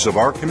leaders of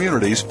our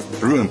communities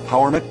through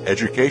empowerment,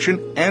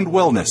 education, and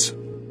wellness.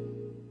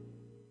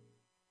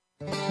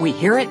 We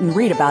hear it and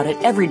read about it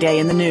every day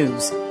in the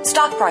news.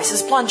 Stock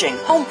prices plunging,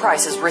 home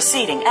prices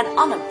receding, and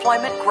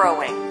unemployment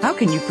growing. How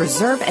can you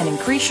preserve and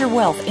increase your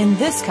wealth in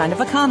this kind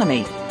of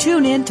economy?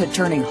 Tune in to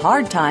Turning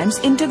Hard Times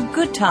into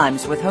Good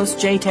Times with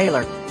host Jay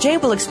Taylor. Jay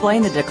will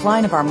explain the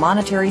decline of our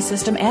monetary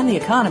system and the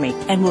economy,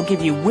 and will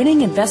give you winning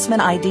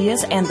investment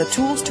ideas and the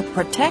tools to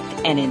protect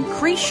and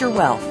increase your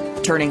wealth.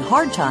 Turning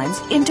Hard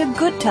Times into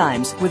Good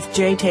Times with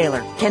Jay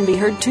Taylor can be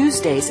heard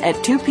Tuesdays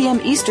at 2 p.m.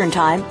 Eastern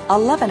Time,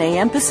 11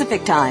 a.m.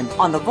 Pacific Time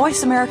on the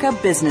Voice America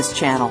Business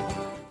Channel.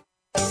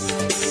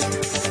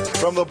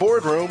 From the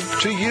boardroom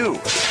to you,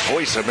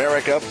 Voice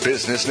America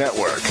Business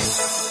Network.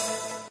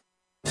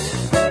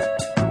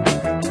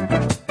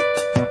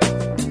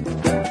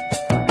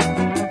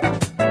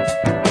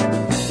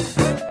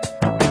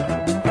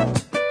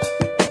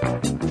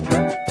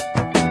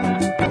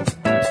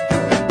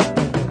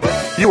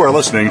 You are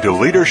listening to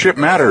Leadership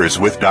Matters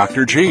with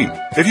Dr. G.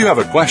 If you have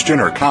a question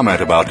or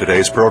comment about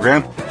today's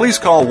program, please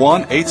call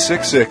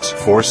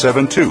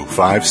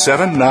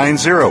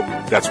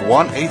 1-866-472-5790. That's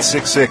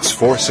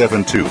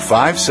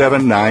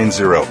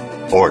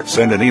 1-866-472-5790. Or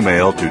send an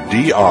email to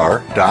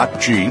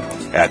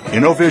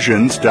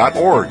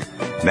dr.g@innovisions.org.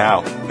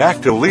 Now,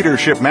 back to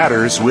Leadership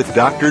Matters with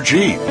Dr.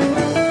 G.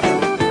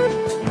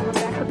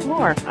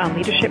 On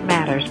Leadership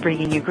Matters,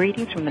 bringing you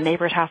greetings from the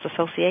Neighborhood House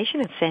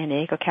Association in San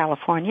Diego,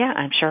 California.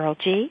 I'm Cheryl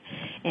G.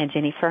 and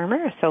Jenny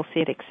Firmer,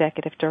 Associate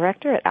Executive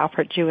Director at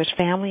Alfred Jewish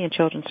Family and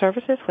Children's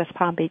Services, West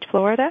Palm Beach,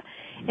 Florida,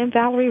 and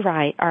Valerie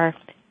Wright, our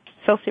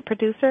Associate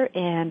Producer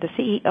and the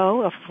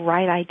CEO of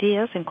Wright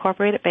Ideas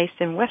Incorporated, based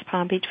in West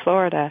Palm Beach,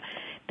 Florida.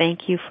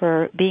 Thank you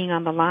for being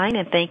on the line,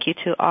 and thank you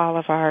to all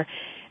of our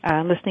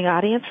listening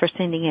audience for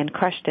sending in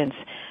questions.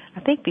 I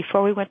think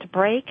before we went to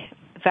break,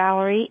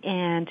 Valerie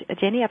and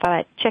Jenny, I thought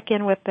I'd check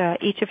in with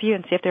each of you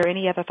and see if there are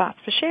any other thoughts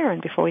for sharing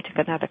before we took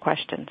another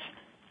questions.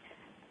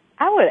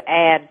 I would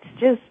add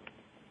just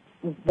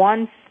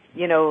once,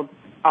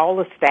 all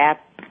the staff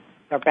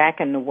are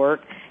back in the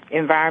work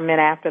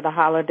environment after the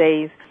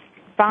holidays,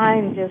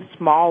 find just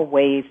small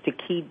ways to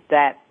keep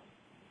that,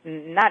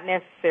 not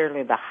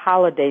necessarily the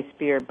holiday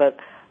spirit, but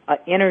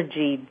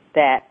energy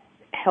that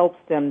helps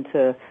them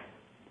to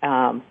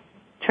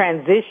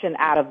transition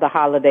out of the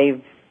holiday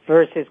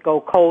versus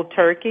go cold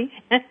turkey.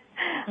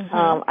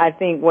 I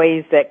think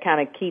ways that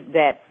kind of keep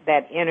that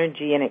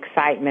energy and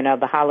excitement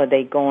of the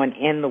holiday going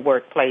in the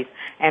workplace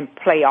and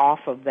play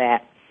off of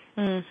that.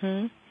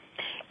 Yeah,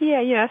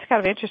 that's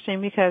kind of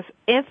interesting because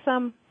in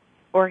some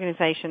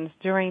organizations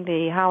during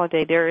the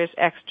holiday there is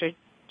extra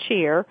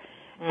cheer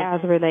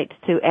as it relates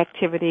to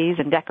activities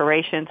and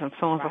decorations and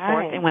so on and so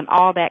forth. And when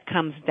all that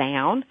comes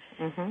down,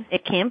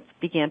 it can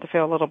begin to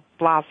feel a little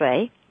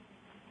blasé.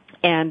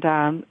 And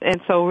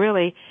so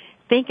really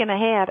thinking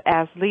ahead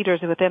as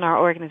leaders within our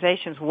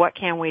organizations, what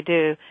can we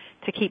do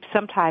to keep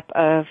some type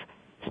of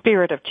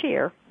spirit of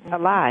cheer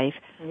alive?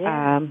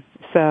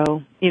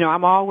 So,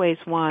 I'm always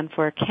one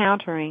for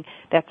countering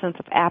that sense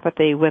of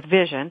apathy with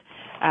vision.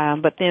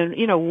 But then,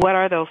 what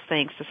are those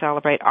things to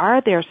celebrate?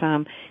 Are there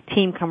some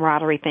team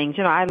camaraderie things?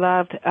 I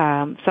loved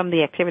some of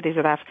the activities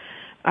that I've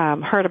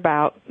heard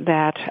about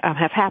that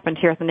have happened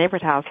here at the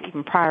Neighborhood House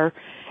even prior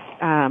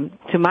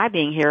to my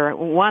being here.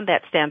 One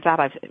that stands out,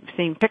 I've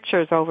seen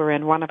pictures over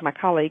in one of my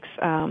colleagues'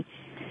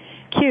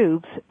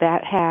 cubes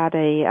that had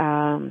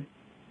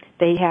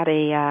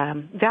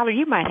Valerie,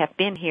 you might have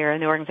been here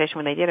in the organization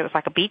when they did it. It was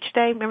like a beach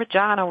day. Remember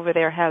John over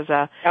there has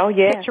a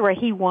picture where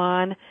he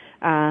won,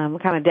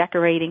 kind of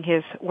decorating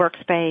his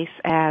workspace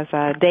as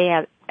a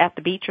day at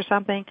the beach or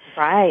something.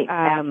 Right,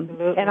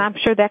 absolutely. And I'm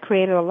sure that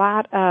created a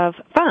lot of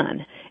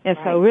fun. And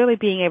so really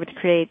being able to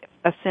create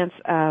a sense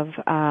of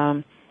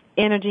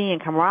energy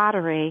and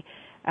camaraderie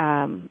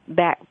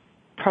that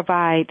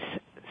provides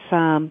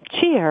some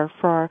cheer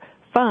for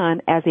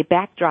fun as a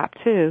backdrop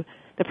to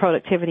the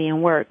productivity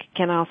and work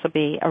can also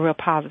be a real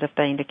positive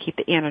thing to keep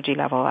the energy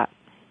level up.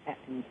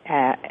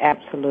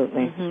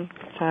 Absolutely.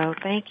 So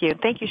thank you.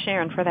 Thank you,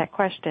 Sharon, for that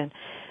question.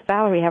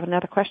 Valerie, we have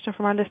another question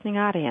from our listening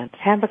audience.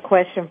 I have a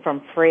question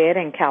from Fred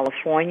in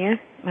California.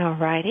 All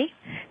righty.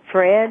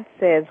 Fred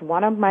says,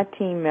 one of my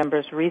team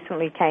members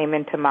recently came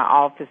into my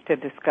office to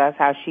discuss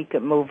how she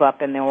could move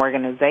up in the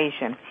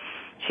organization.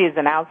 She is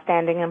an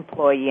outstanding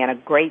employee and a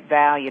great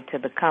value to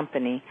the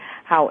company.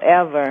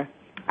 However,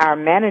 our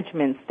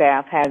management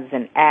staff has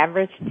an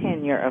average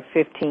tenure of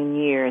 15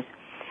 years.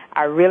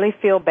 I really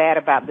feel bad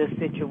about this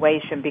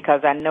situation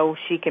because I know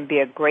she can be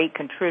a great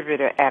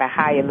contributor at a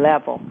higher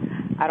level.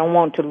 I don't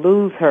want to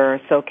lose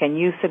her, so can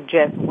you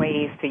suggest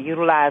ways to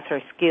utilize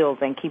her skills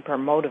and keep her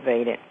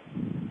motivated?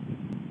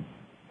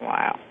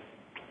 Wow.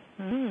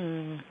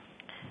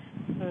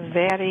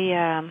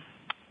 Very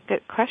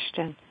good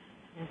question.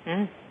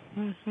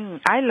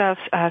 I love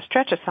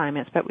stretch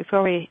assignments, but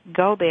before we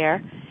go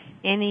there,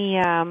 any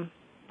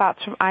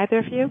thoughts from either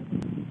of you?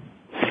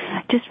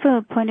 Just for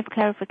a point of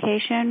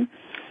clarification,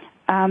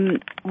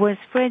 was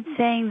Fred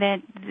saying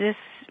that this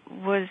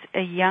was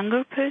a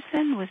younger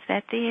person? Was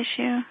that the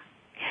issue?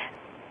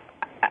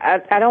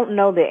 I don't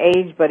know the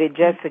age, but it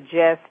just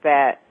suggests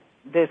that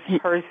this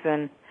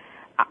person,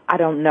 I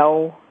don't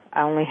know,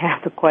 I only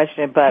have the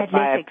question, but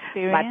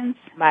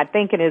my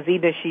thinking is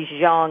either she's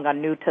young or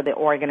new to the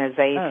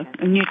organization.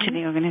 Oh, new to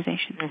the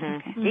organization.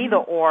 Okay. Either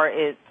or,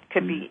 it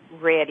could be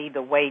read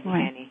either way,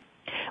 Jenny.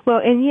 Well,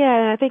 and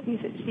I think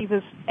she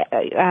was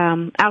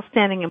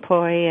outstanding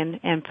employee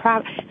and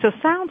proud. So it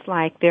sounds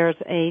like there's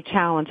a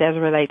challenge as it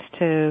relates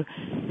to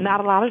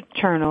not a lot of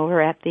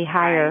turnover at the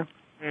higher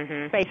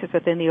spaces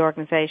within the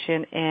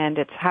organization, and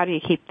it's how do you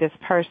keep this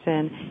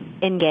person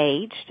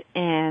engaged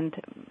and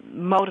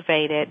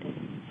motivated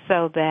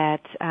so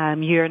that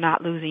you're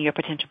not losing your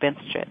potential bench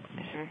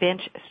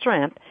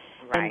strength,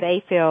 and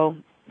they feel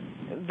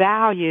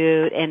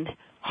valued and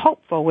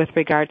hopeful with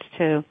regards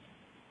to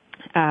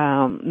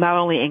not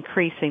only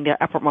increasing their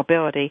upward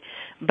mobility,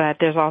 but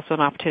there's also an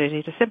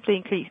opportunity to simply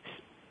increase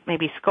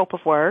maybe scope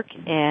of work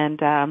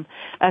and a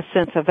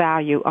sense of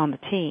value on the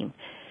team.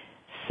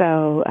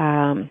 So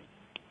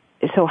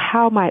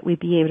how might we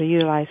be able to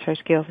utilize her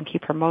skills and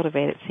keep her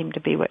motivated seemed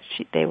to be what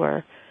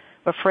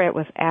Fred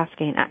was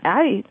asking.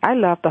 I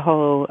love the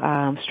whole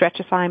stretch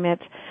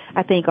assignments.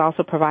 I think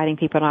also providing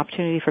people an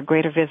opportunity for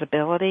greater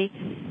visibility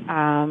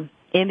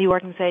in the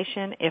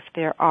organization. If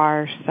there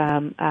are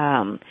some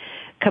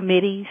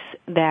committees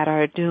that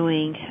are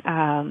doing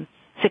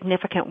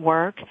significant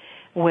work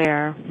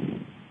where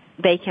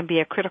they can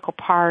be a critical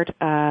part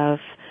of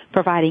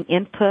providing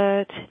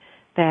input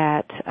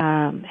that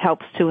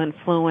helps to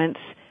influence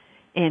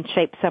and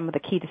shape some of the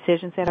key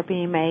decisions that are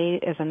being made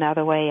is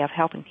another way of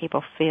helping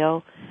people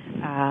feel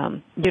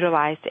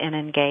utilized and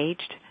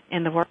engaged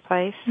in the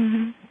workplace.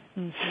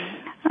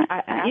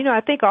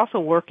 I think also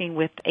working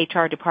with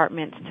HR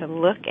departments to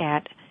look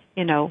at,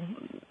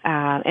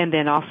 and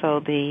then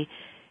also the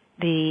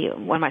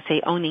one might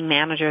say owning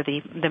manager,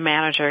 the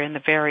manager in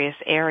the various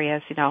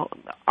areas,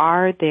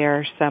 are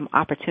there some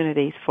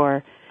opportunities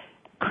for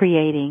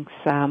creating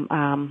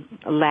some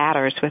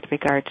ladders with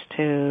regards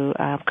to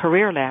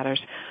career ladders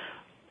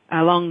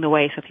along the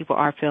way so people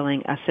are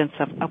feeling a sense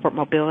of upward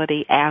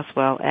mobility as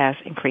well as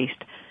increased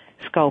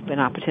scope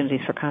and opportunities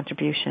for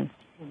contribution.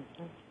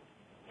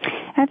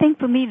 I think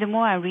for me, the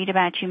more I read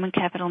about human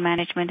capital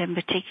management and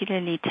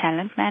particularly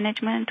talent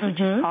management,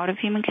 which is part of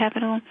human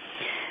capital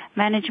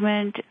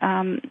management,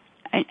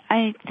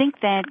 I think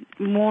that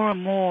more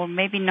and more,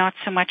 maybe not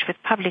so much with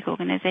public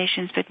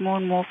organizations, but more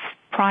and more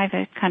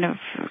private, kind of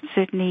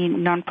certainly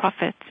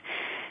nonprofits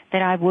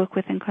that I work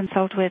with and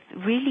consult with,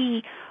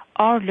 really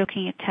are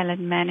looking at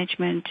talent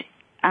management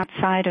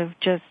outside of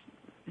just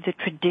the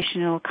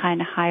traditional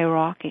kind of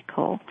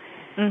hierarchical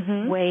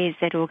ways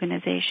that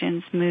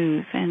organizations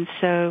move. And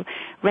so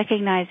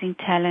recognizing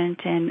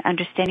talent and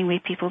understanding where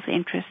people's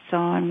interests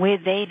are and where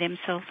they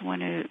themselves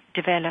want to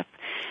develop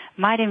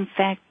might in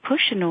fact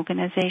push an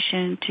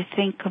organization to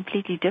think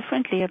completely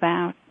differently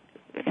about,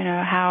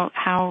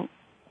 how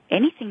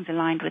anything's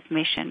aligned with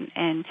mission.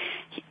 And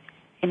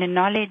in a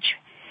knowledge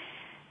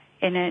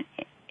kind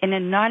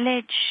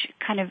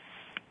of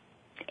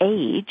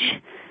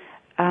age,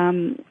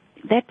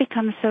 that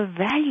becomes so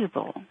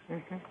valuable.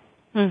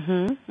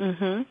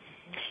 Yeah,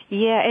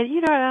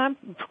 and I'm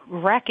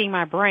racking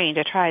my brain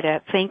to try to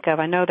think of.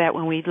 I know that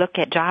when we look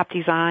at job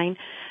design,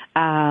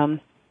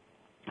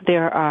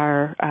 there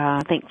are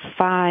I think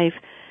 5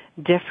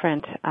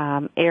 different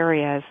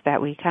areas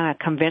that we kind of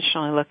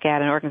conventionally look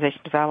at in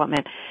organization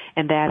development,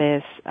 and that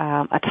is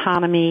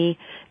autonomy,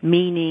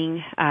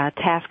 meaning,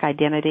 task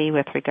identity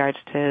with regards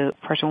to a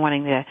person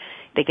wanting to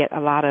get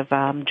a lot of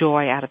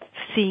joy out of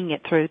seeing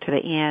it through to the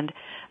end.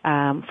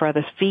 For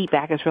this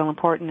feedback is real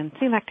important, and it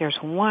seems like there's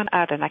one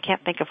other, and I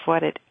can't think of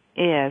what it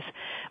is,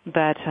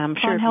 but I'm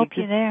sure. I'll help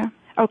you there.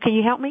 Oh, can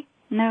you help me?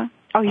 No.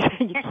 Oh, you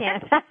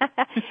can't.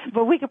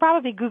 But we could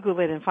probably Google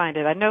it and find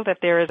it. I know that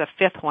there is a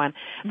 5th one,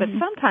 but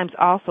sometimes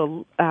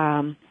also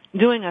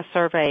doing a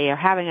survey or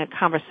having a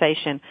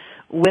conversation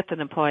with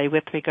an employee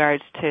with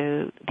regards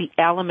to the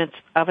elements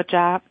of a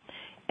job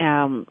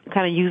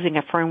kind of using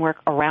a framework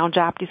around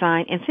job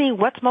design and seeing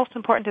what's most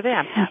important to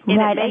them. And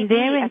right, it may and be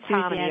their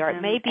autonomy, or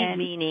it may be and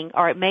meaning,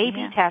 or it may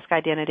be task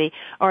identity,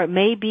 or it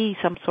may be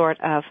some sort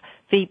of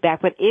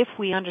feedback. But if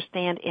we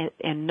understand it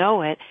and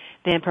know it,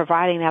 then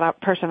providing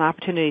that person an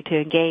opportunity to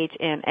engage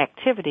in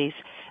activities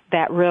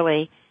that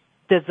really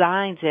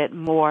designs it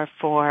more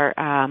for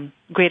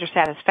greater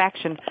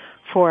satisfaction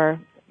for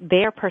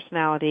their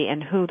personality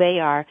and who they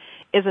are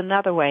is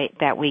another way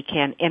that we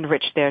can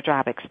enrich their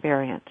job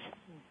experience.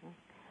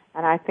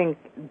 And I think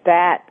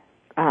that,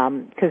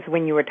 because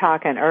when you were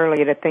talking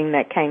earlier, the thing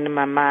that came to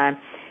my mind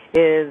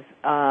is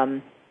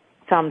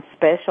some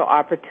special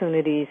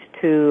opportunities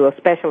or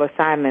special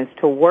assignments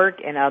to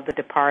work in other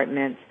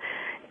departments.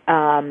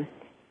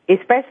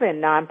 Especially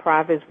in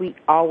nonprofits, we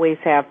always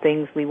have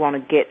things we want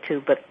to get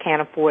to but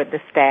can't afford the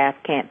staff,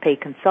 can't pay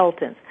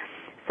consultants.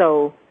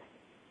 So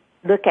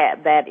look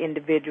at that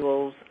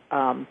individual's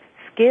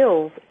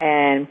skills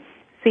and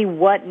see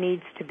what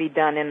needs to be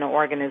done in the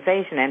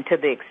organization, and to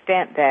the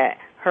extent that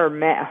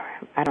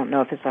I don't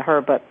know if it's a her,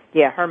 but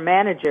her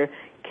manager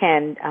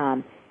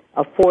can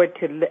afford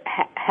to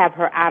have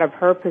her out of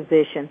her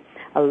position,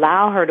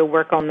 allow her to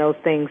work on those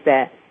things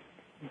that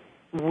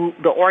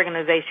the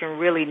organization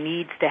really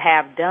needs to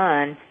have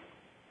done,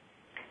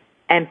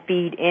 and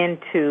feed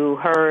into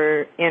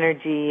her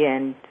energy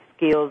and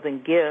skills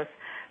and gifts,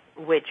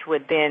 which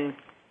would then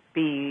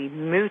be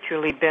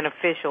mutually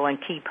beneficial and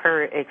keep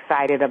her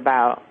excited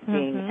about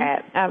being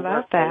at the I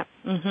love workplace.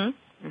 that.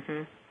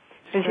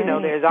 Because,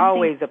 there's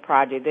always a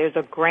project. There's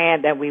a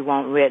grant that we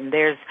want written.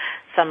 There's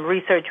some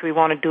research we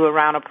want to do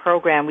around a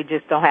program. We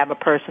just don't have a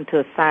person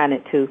to assign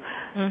it to.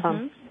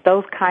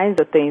 Those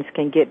kinds of things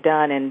can get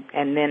done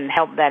and then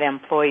help that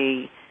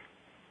employee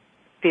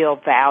feel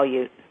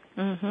valued.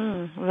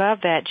 Love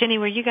that. Jenny,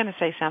 were you going to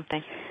say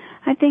something?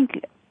 I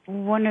think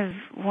one of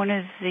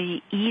the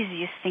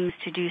easiest things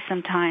to do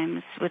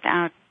sometimes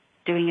without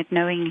doing it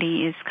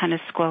knowingly is kind of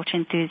squelch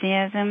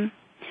enthusiasm.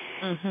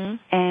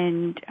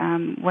 And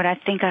what I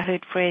think I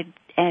heard Fred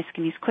ask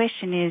in his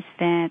question is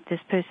that this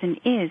person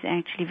is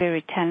actually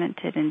very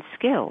talented and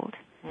skilled,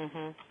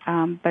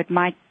 but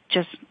might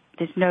just,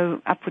 there's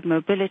no upward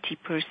mobility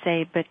per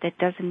se, but that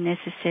doesn't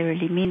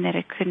necessarily mean that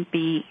it couldn't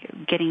be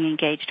getting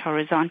engaged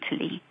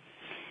horizontally.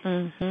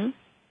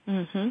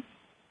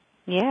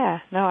 Yeah,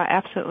 no, I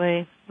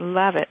absolutely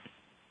love it.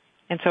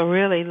 And so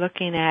really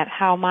looking at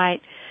how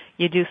might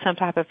you do some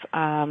type of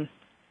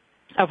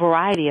a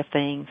variety of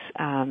things,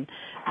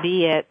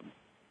 be it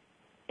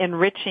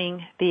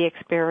enriching the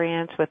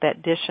experience with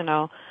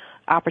additional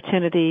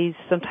opportunities,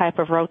 some type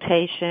of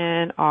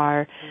rotation,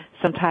 or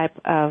some type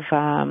of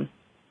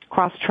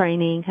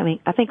cross-training. I mean,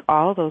 I think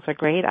all of those are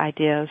great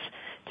ideas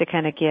to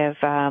kind of give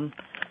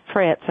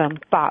Fred some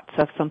thoughts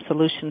of some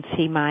solutions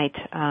he might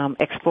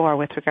explore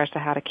with regards to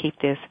how to keep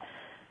this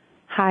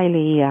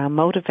highly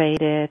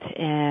motivated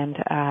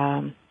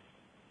and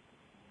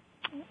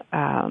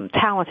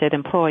talented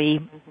employee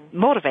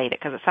motivated,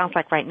 because it sounds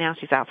like right now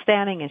she's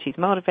outstanding and she's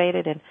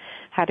motivated, and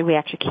how do we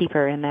actually keep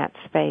her in that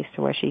space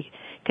to where she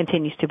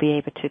continues to be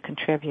able to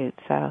contribute?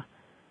 So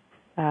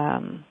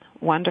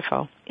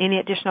wonderful. Any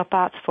additional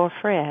thoughts for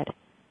Fred?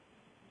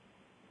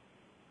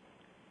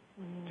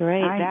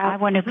 Great. I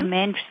want to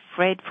commend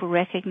Fred for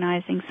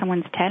recognizing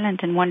someone's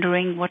talent and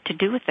wondering what to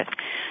do with it.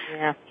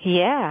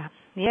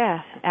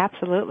 Yeah,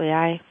 absolutely.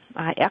 I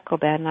echo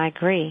that and I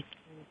agree.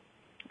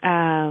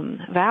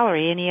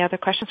 Valerie, any other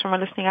questions from our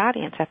listening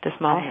audience at this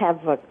moment? I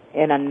have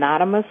an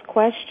anonymous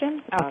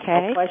question.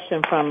 Okay. A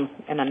question from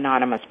an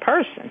anonymous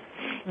person.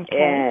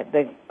 Okay.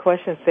 The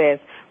question says,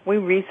 we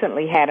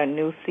recently had a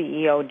new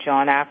CEO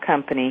join our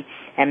company,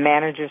 and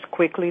managers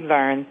quickly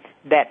learned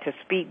that to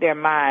speak their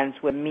minds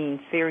would mean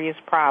serious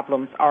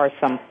problems or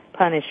some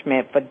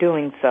punishment for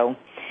doing so.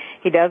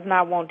 He does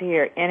not want to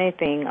hear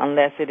anything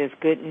unless it is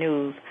good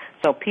news,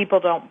 so people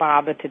don't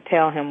bother to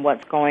tell him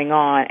what's going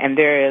on, and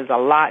there is a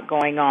lot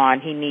going on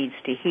he needs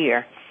to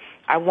hear.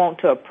 I want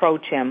to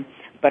approach him,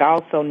 but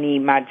also need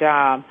my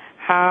job.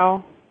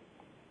 How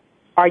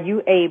are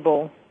you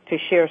able to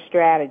share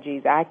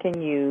strategies I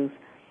can use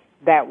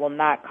that will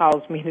not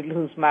cause me to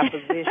lose my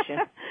position?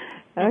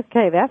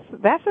 Okay,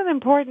 that's an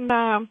important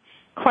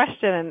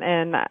question,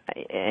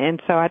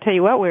 and so I tell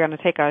you what, we're going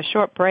to take a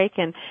short break,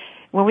 and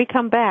when we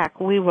come back,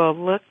 we will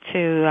look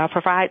to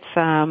provide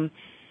some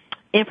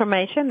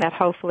information that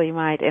hopefully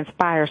might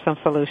inspire some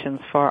solutions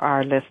for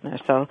our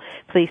listeners. So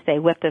please stay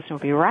with us, and we'll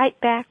be right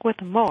back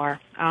with more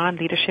on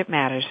Leadership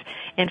Matters,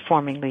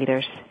 informing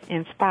leaders,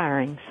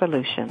 inspiring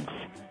solutions.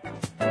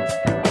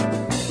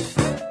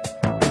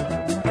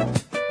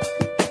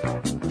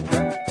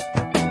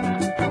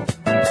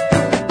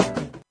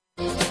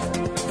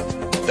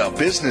 The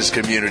business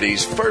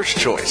community's first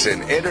choice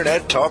in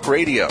Internet Talk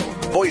Radio,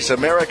 Voice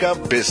America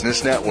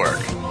Business Network.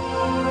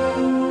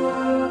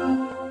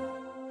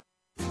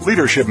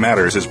 Leadership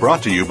Matters is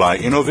brought to you by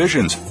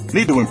InnoVisions.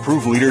 Need to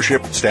improve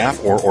leadership,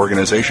 staff, or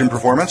organization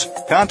performance?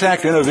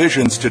 Contact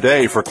InnoVisions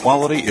today for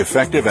quality,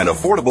 effective, and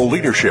affordable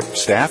leadership,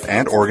 staff,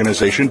 and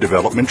organization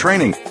development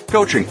training,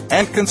 coaching,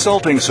 and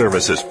consulting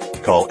services.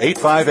 Call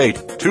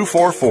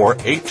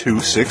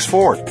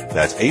 858-244-8264.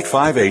 That's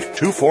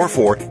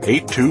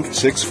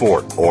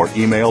 858-244-8264. Or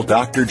email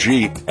Dr.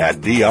 G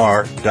at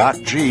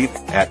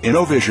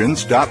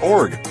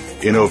dr.g@innovisions.org.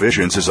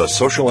 InnoVisions is a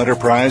social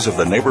enterprise of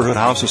the Neighborhood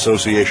House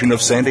Association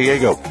of San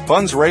Diego.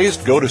 Funds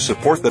raised go to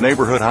support the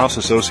Neighborhood House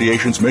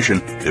Association's mission,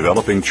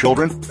 developing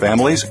children,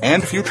 families,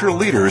 and future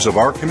leaders of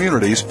our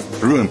communities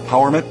through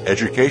empowerment,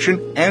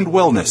 education, and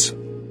wellness.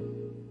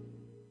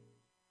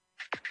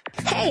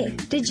 Hey,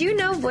 did you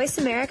know Voice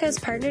America has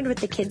partnered with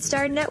the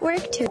KidStar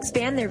Network to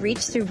expand their reach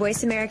through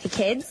Voice America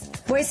Kids?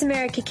 Voice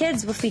America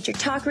Kids will feature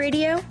talk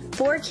radio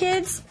for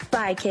kids,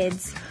 by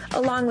kids,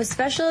 along with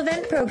special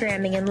event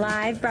programming and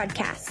live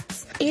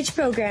broadcasts. Each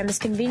program is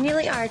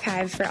conveniently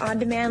archived for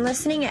on-demand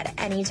listening at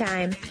any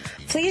time.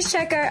 Please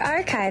check our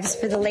archives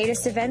for the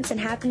latest events and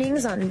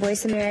happenings on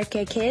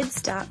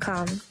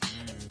voiceamericakids.com.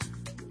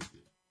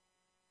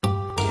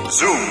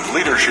 Zoomed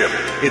Leadership.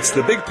 It's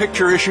the big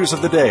picture issues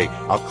of the day,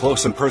 up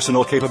close and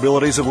personal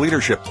capabilities of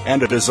leadership,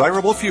 and a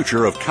desirable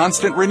future of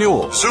constant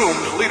renewal.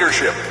 Zoomed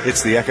Leadership.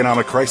 It's the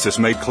economic crisis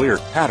made clear,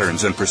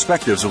 patterns and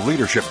perspectives of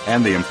leadership,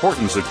 and the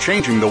importance of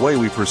changing the way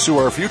we pursue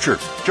our future.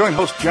 Join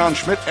host John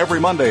Schmidt every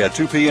Monday at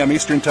 2 p.m.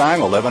 Eastern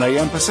Time, 11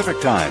 a.m.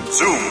 Pacific Time.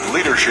 Zoomed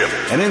Leadership.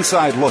 An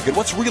inside look at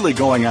what's really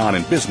going on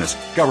in business,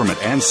 government,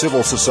 and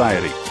civil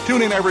society.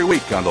 Tune in every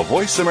week on the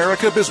Voice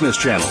America Business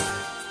Channel.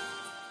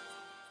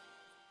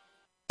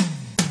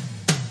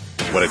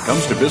 When it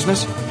comes to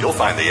business, you'll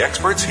find the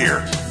experts here.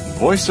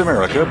 Voice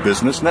America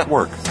Business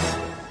Network.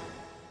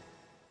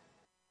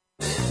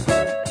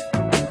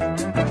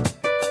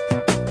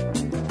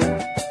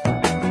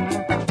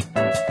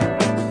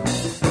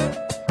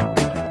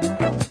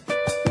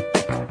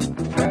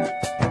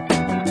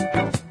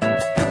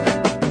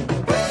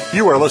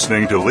 You are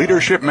listening to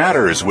Leadership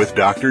Matters with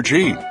Dr.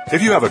 G.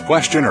 If you have a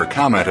question or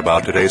comment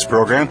about today's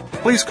program,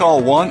 please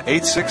call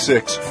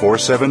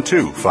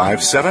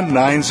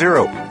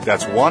 1-866-472-5790.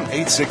 That's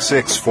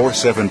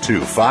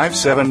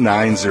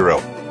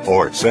 1-866-472-5790.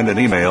 Or send an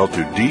email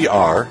to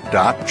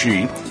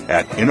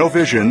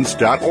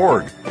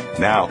dr.g@innovisions.org.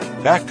 Now,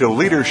 back to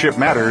Leadership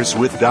Matters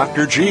with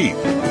Dr. G.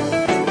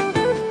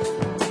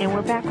 And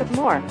we're back with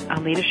more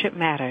on Leadership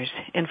Matters,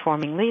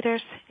 informing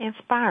leaders,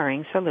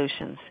 inspiring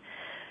solutions.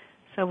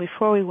 So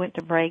before we went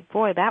to break,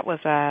 boy, that was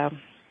a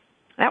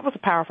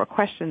powerful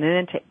question. And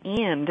then to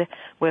end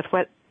with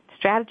what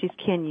strategies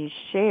can you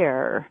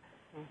share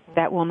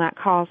that will not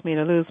cause me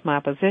to lose my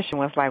position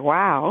was like,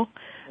 wow.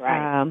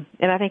 Right.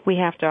 And I think we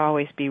have to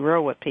always be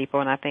real with people.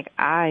 And I think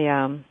I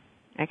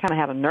kind of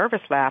had a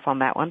nervous laugh on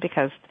that one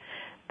because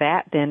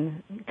that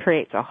then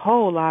creates a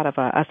whole lot of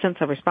a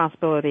sense of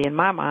responsibility in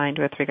my mind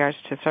with regards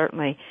to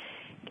certainly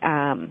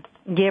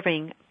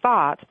giving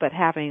thoughts, but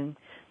having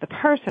the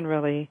person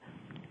really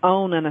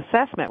own an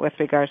assessment with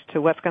regards to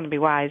what's going to be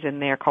wise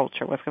in their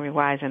culture, what's going to be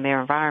wise in their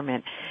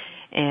environment.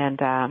 And,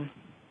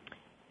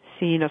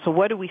 so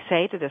what do we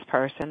say to this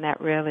person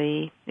that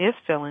really is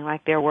feeling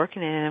like they're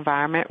working in an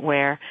environment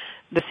where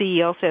the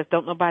CEO says,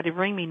 don't nobody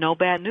bring me no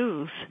bad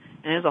news.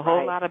 And there's a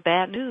whole lot of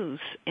bad news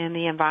in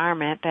the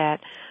environment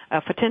that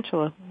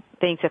potential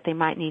things that they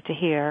might need to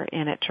hear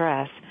and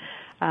address.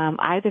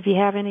 Either of you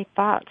have any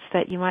thoughts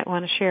that you might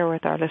want to share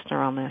with our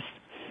listener on this?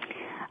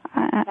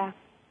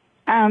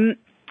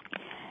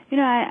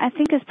 I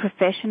think as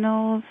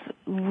professionals,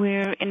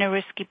 we're in a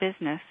risky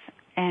business.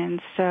 And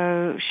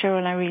so,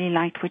 Cheryl, I really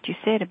liked what you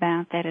said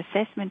about that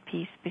assessment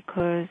piece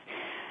because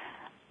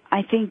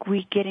I think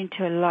we get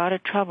into a lot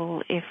of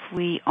trouble if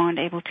we aren't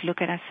able to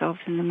look at ourselves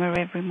in the mirror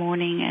every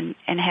morning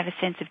and have a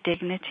sense of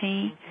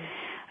dignity.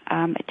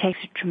 It takes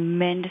a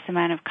tremendous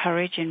amount of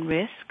courage and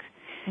risk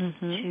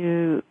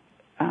to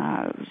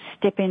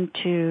step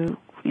into,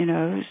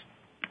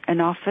 an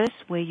office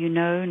where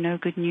no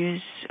good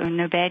news or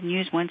no bad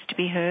news wants to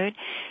be heard,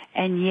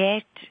 and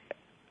yet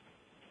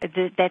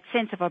that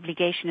sense of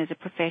obligation as a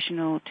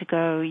professional to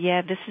go,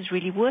 yeah, this is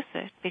really worth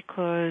it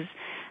because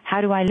how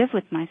do I live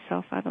with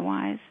myself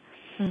otherwise?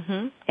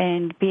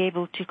 And be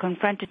able to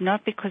confront it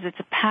not because it's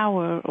a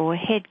power or a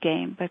head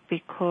game, but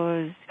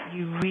because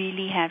you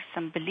really have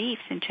some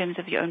beliefs in terms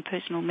of your own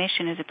personal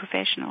mission as a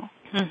professional.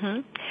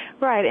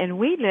 Right, and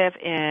we live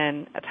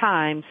in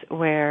times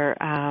where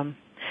I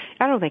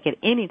don't think at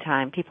any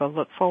time people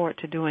look forward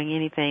to doing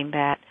anything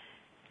that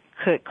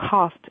could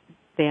cost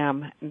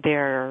them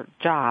their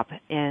job,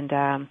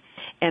 and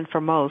for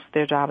most,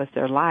 their job is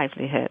their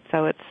livelihood.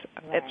 So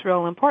it's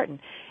real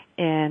important.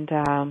 And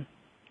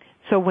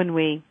so when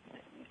we,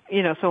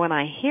 so when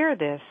I hear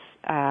this,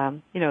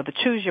 the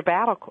choose your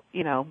battle,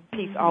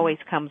 piece always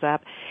comes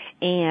up,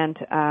 and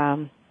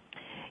Valerie,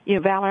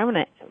 I'm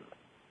going to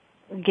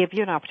give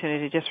you an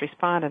opportunity to just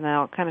respond, and then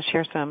I'll kind of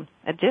share some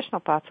additional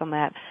thoughts on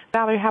that.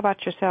 Valerie, how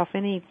about yourself?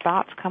 Any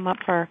thoughts come up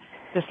for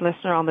this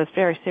listener on this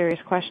very serious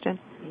question?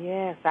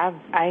 Yes, I've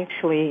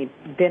actually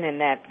been in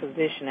that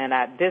position, and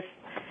I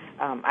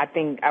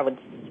think I would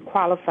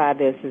qualify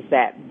this as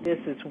that this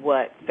is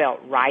what felt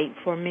right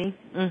for me.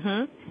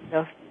 Mm-hmm.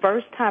 The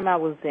first time I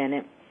was in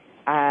it,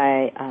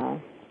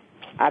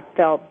 I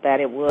felt that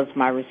it was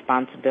my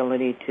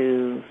responsibility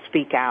to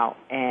speak out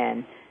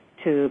and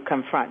to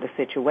confront the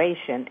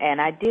situation,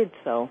 and I did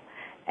so.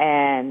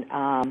 And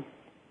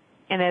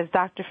as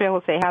Dr. Phil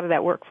would say, how did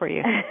that work for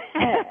you?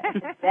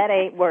 That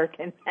ain't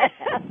working.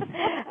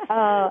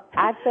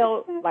 I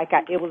felt like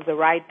it was the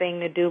right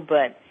thing to do,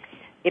 but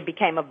it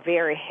became a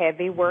very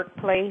heavy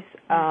workplace.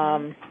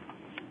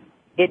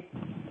 It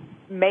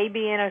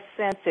maybe in a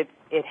sense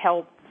it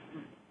helped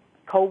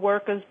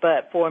coworkers,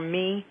 but for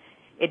me,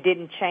 it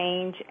didn't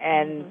change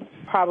and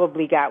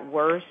probably got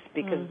worse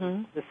because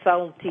the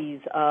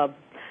subtleties of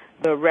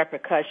the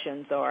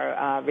repercussions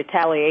or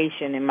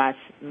retaliation in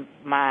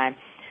my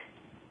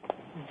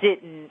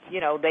didn't,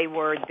 they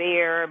were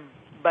there,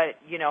 but,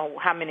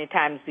 how many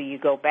times do you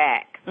go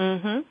back?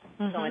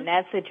 So in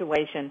that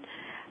situation,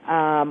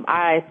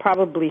 I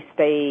probably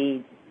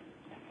stayed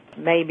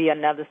maybe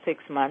another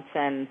 6 months,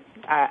 and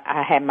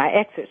I had my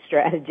exit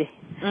strategy.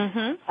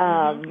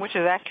 Which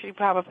is actually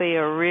probably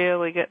a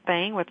really good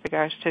thing with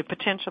regards to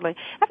potentially,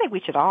 I think we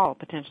should all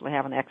potentially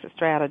have an exit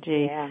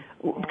strategy.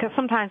 Because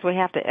sometimes we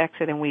have to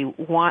exit and we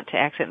want to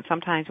exit, and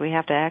sometimes we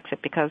have to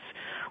exit because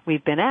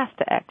we've been asked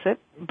to exit.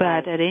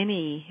 But at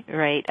any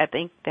rate, I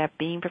think that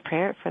being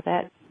prepared for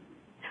that,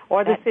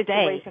 or the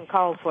situation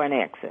calls for an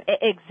exit.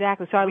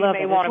 Exactly. So I love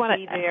it. We may want to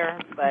be there,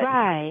 but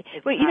right.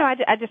 Well,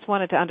 I just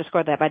wanted to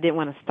underscore that, but I didn't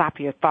want to stop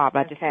your thought.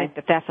 But I just think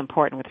that that's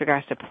important with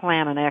regards to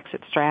plan an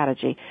exit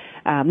strategy.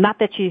 Not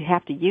that you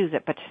have to use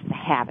it, but just to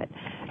have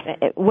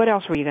it. What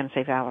else were you going to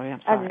say, Valerie?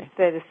 I'm sorry. I just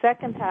said the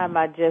second time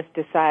I just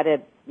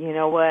decided, you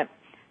know what,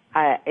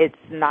 it's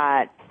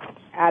not.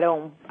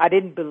 I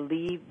didn't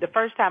believe. The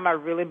first time I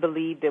really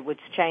believed it would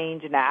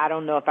change, and I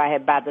don't know if I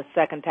had by the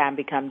second time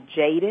become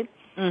jaded.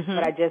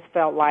 But I just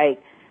felt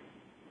like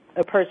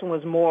a person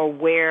was more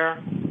aware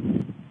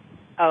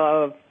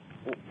of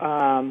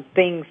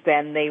things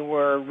than they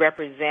were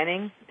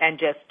representing and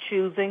just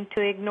choosing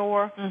to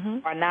ignore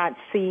or not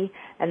see.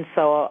 And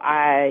so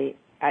I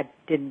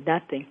did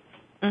nothing.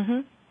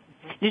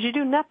 Did you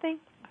do nothing?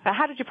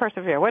 How did you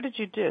persevere? What did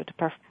you do to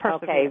persevere?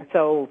 Okay,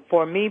 so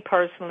for me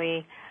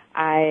personally,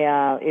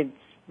 it's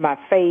my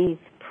faith,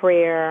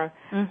 prayer,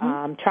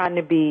 trying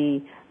to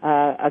be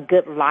a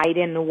good light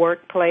in the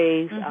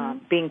workplace,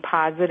 being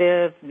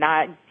positive,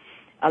 not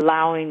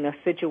allowing the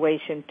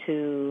situation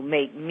to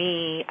make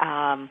me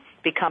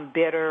become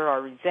bitter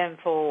or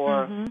resentful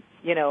or,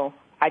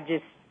 I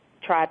just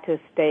try to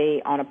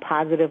stay on a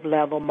positive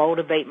level,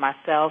 motivate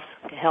myself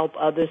to help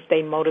others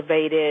stay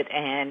motivated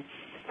and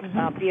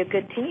be a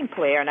good team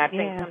player. And I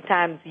think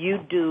sometimes you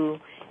do,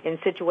 in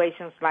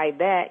situations like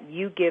that,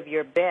 you give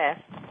your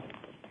best,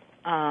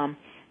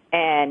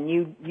 and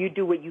you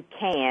do what you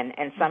can,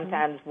 and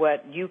sometimes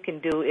what you can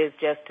do is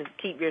just to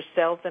keep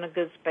yourself in a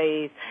good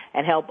space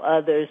and help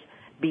others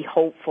be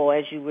hopeful,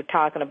 as you were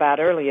talking about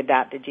earlier,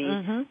 Dr.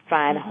 G,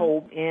 find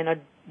hope in a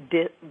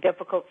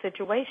difficult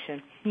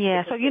situation.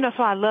 Yeah, so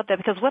so I love that,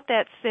 because what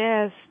that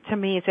says to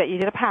me is that you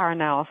did a power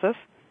analysis,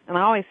 and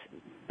I always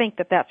think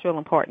that that's real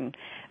important.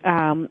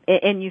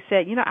 And you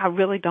said, I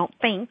really don't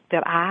think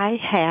that I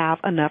have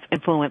enough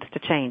influence to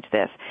change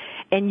this.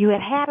 And you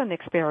had an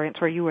experience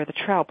where you were the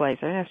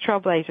trailblazer. And as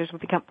trailblazers, we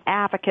become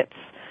advocates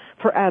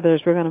for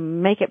others. We're going to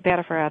make it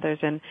better for others.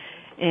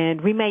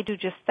 And we may do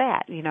just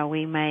that.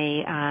 We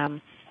may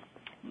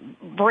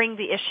bring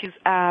the issues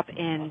up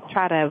and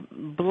try to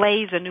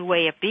blaze a new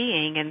way of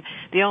being. And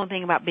the only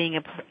thing about being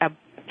a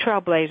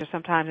trailblazer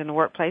sometimes in the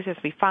workplace is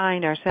we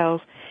find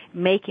ourselves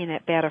making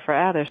it better for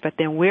others, but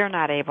then we're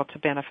not able to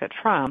benefit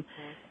from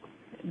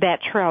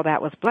that trail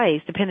that was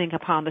blazed, depending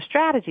upon the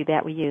strategy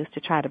that we use to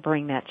try to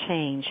bring that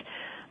change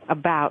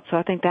about. So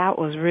I think that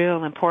was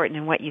real important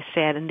in what you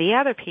said. And the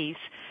other piece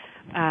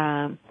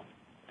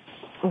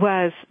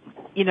was,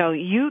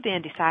 you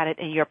then decided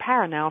in your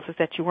power analysis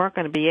that you weren't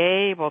going to be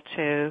able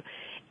to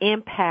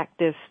impact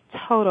this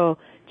total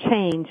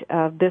change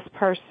of this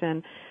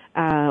person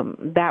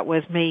that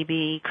was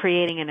maybe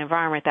creating an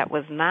environment that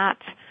was not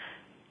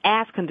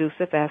as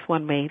conducive as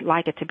one may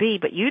like it to be,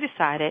 but you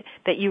decided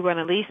that you were going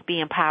to at least be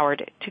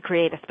empowered to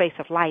create a space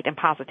of light and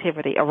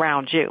positivity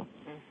around you.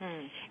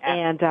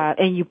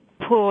 And you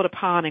pulled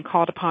upon and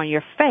called upon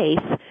your faith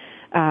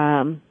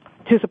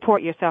to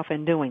support yourself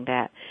in doing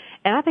that.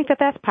 And I think that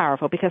that's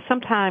powerful, because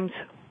sometimes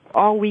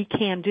all we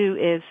can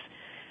do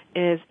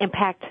is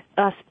impact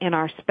us in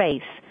our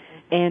space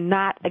and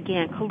not,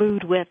 again,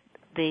 collude with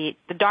the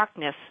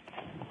darkness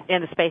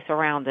in the space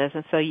around us.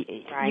 And so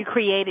you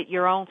created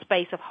your own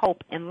space of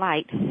hope and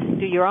light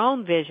through your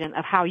own vision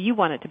of how you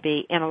want it to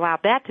be, and allowed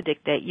that to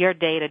dictate your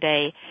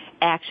day-to-day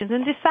actions,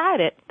 and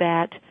decided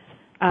that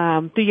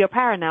through your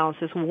power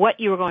analysis what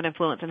you were going to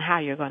influence and how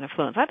you're going to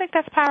influence. I think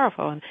that's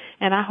powerful,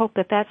 and I hope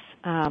that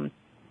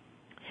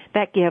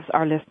that gives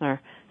our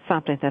listener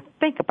something to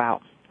think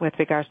about with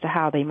regards to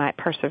how they might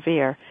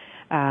persevere.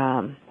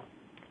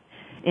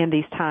 in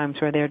these times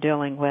where they're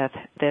dealing with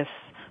this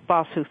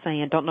boss who's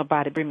saying, don't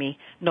nobody bring me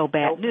no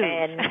bad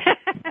news.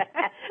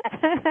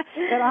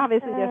 But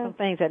obviously there's some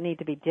things that need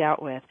to be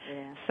dealt with.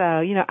 Yeah.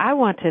 So, I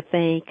want to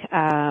thank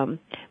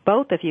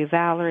both of you,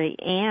 Valerie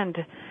and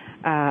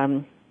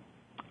Jenny.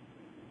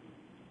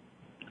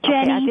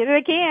 Okay, I did it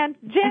again.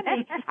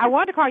 Jenny. I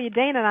wanted to call you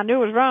Dana, and I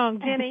knew it was wrong.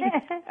 Jenny.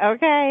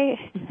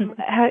 Okay.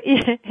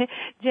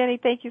 Jenny,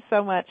 thank you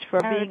so much for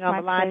being on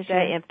the line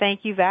today. And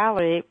thank you,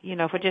 Valerie,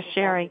 for just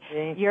sharing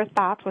your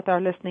thoughts with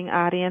our listening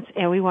audience.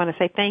 And we want to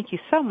say thank you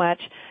so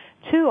much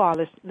to our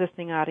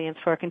listening audience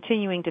for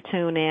continuing to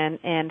tune in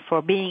and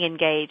for being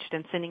engaged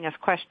and sending us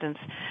questions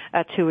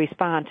to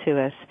respond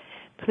to us.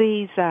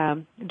 Please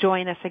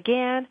join us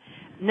again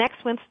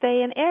next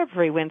Wednesday and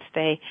every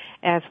Wednesday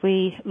as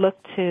we look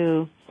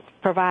to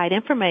provide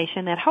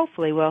information that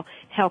hopefully will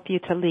help you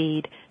to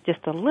lead just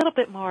a little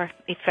bit more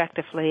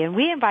effectively. And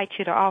we invite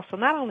you to also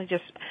not only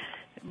just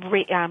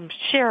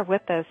share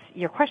with us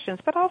your questions,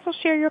 but also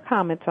share your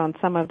comments on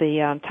some of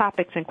the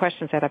topics and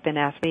questions that have been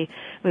asked.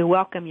 We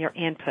welcome your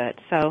input.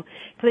 So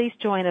please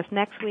join us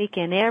next week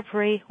and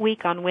every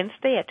week on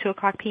Wednesday at 2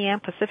 o'clock p.m.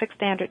 Pacific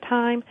Standard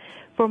Time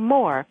for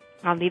more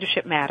on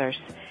Leadership Matters,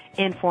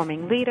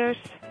 informing leaders,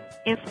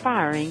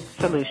 inspiring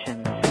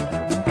solutions.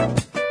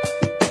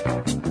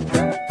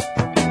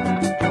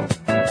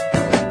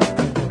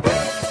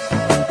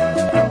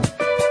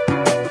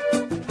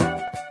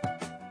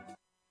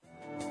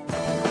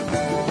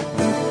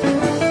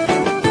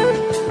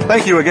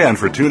 Thank you again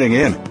for tuning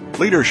in.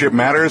 Leadership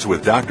Matters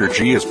with Dr.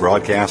 G is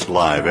broadcast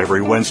live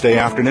every Wednesday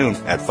afternoon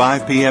at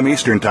 5 p.m.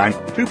 Eastern Time,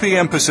 2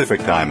 p.m. Pacific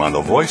Time on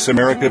the Voice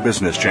America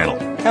Business Channel.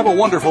 Have a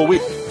wonderful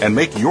week and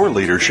make your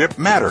leadership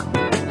matter.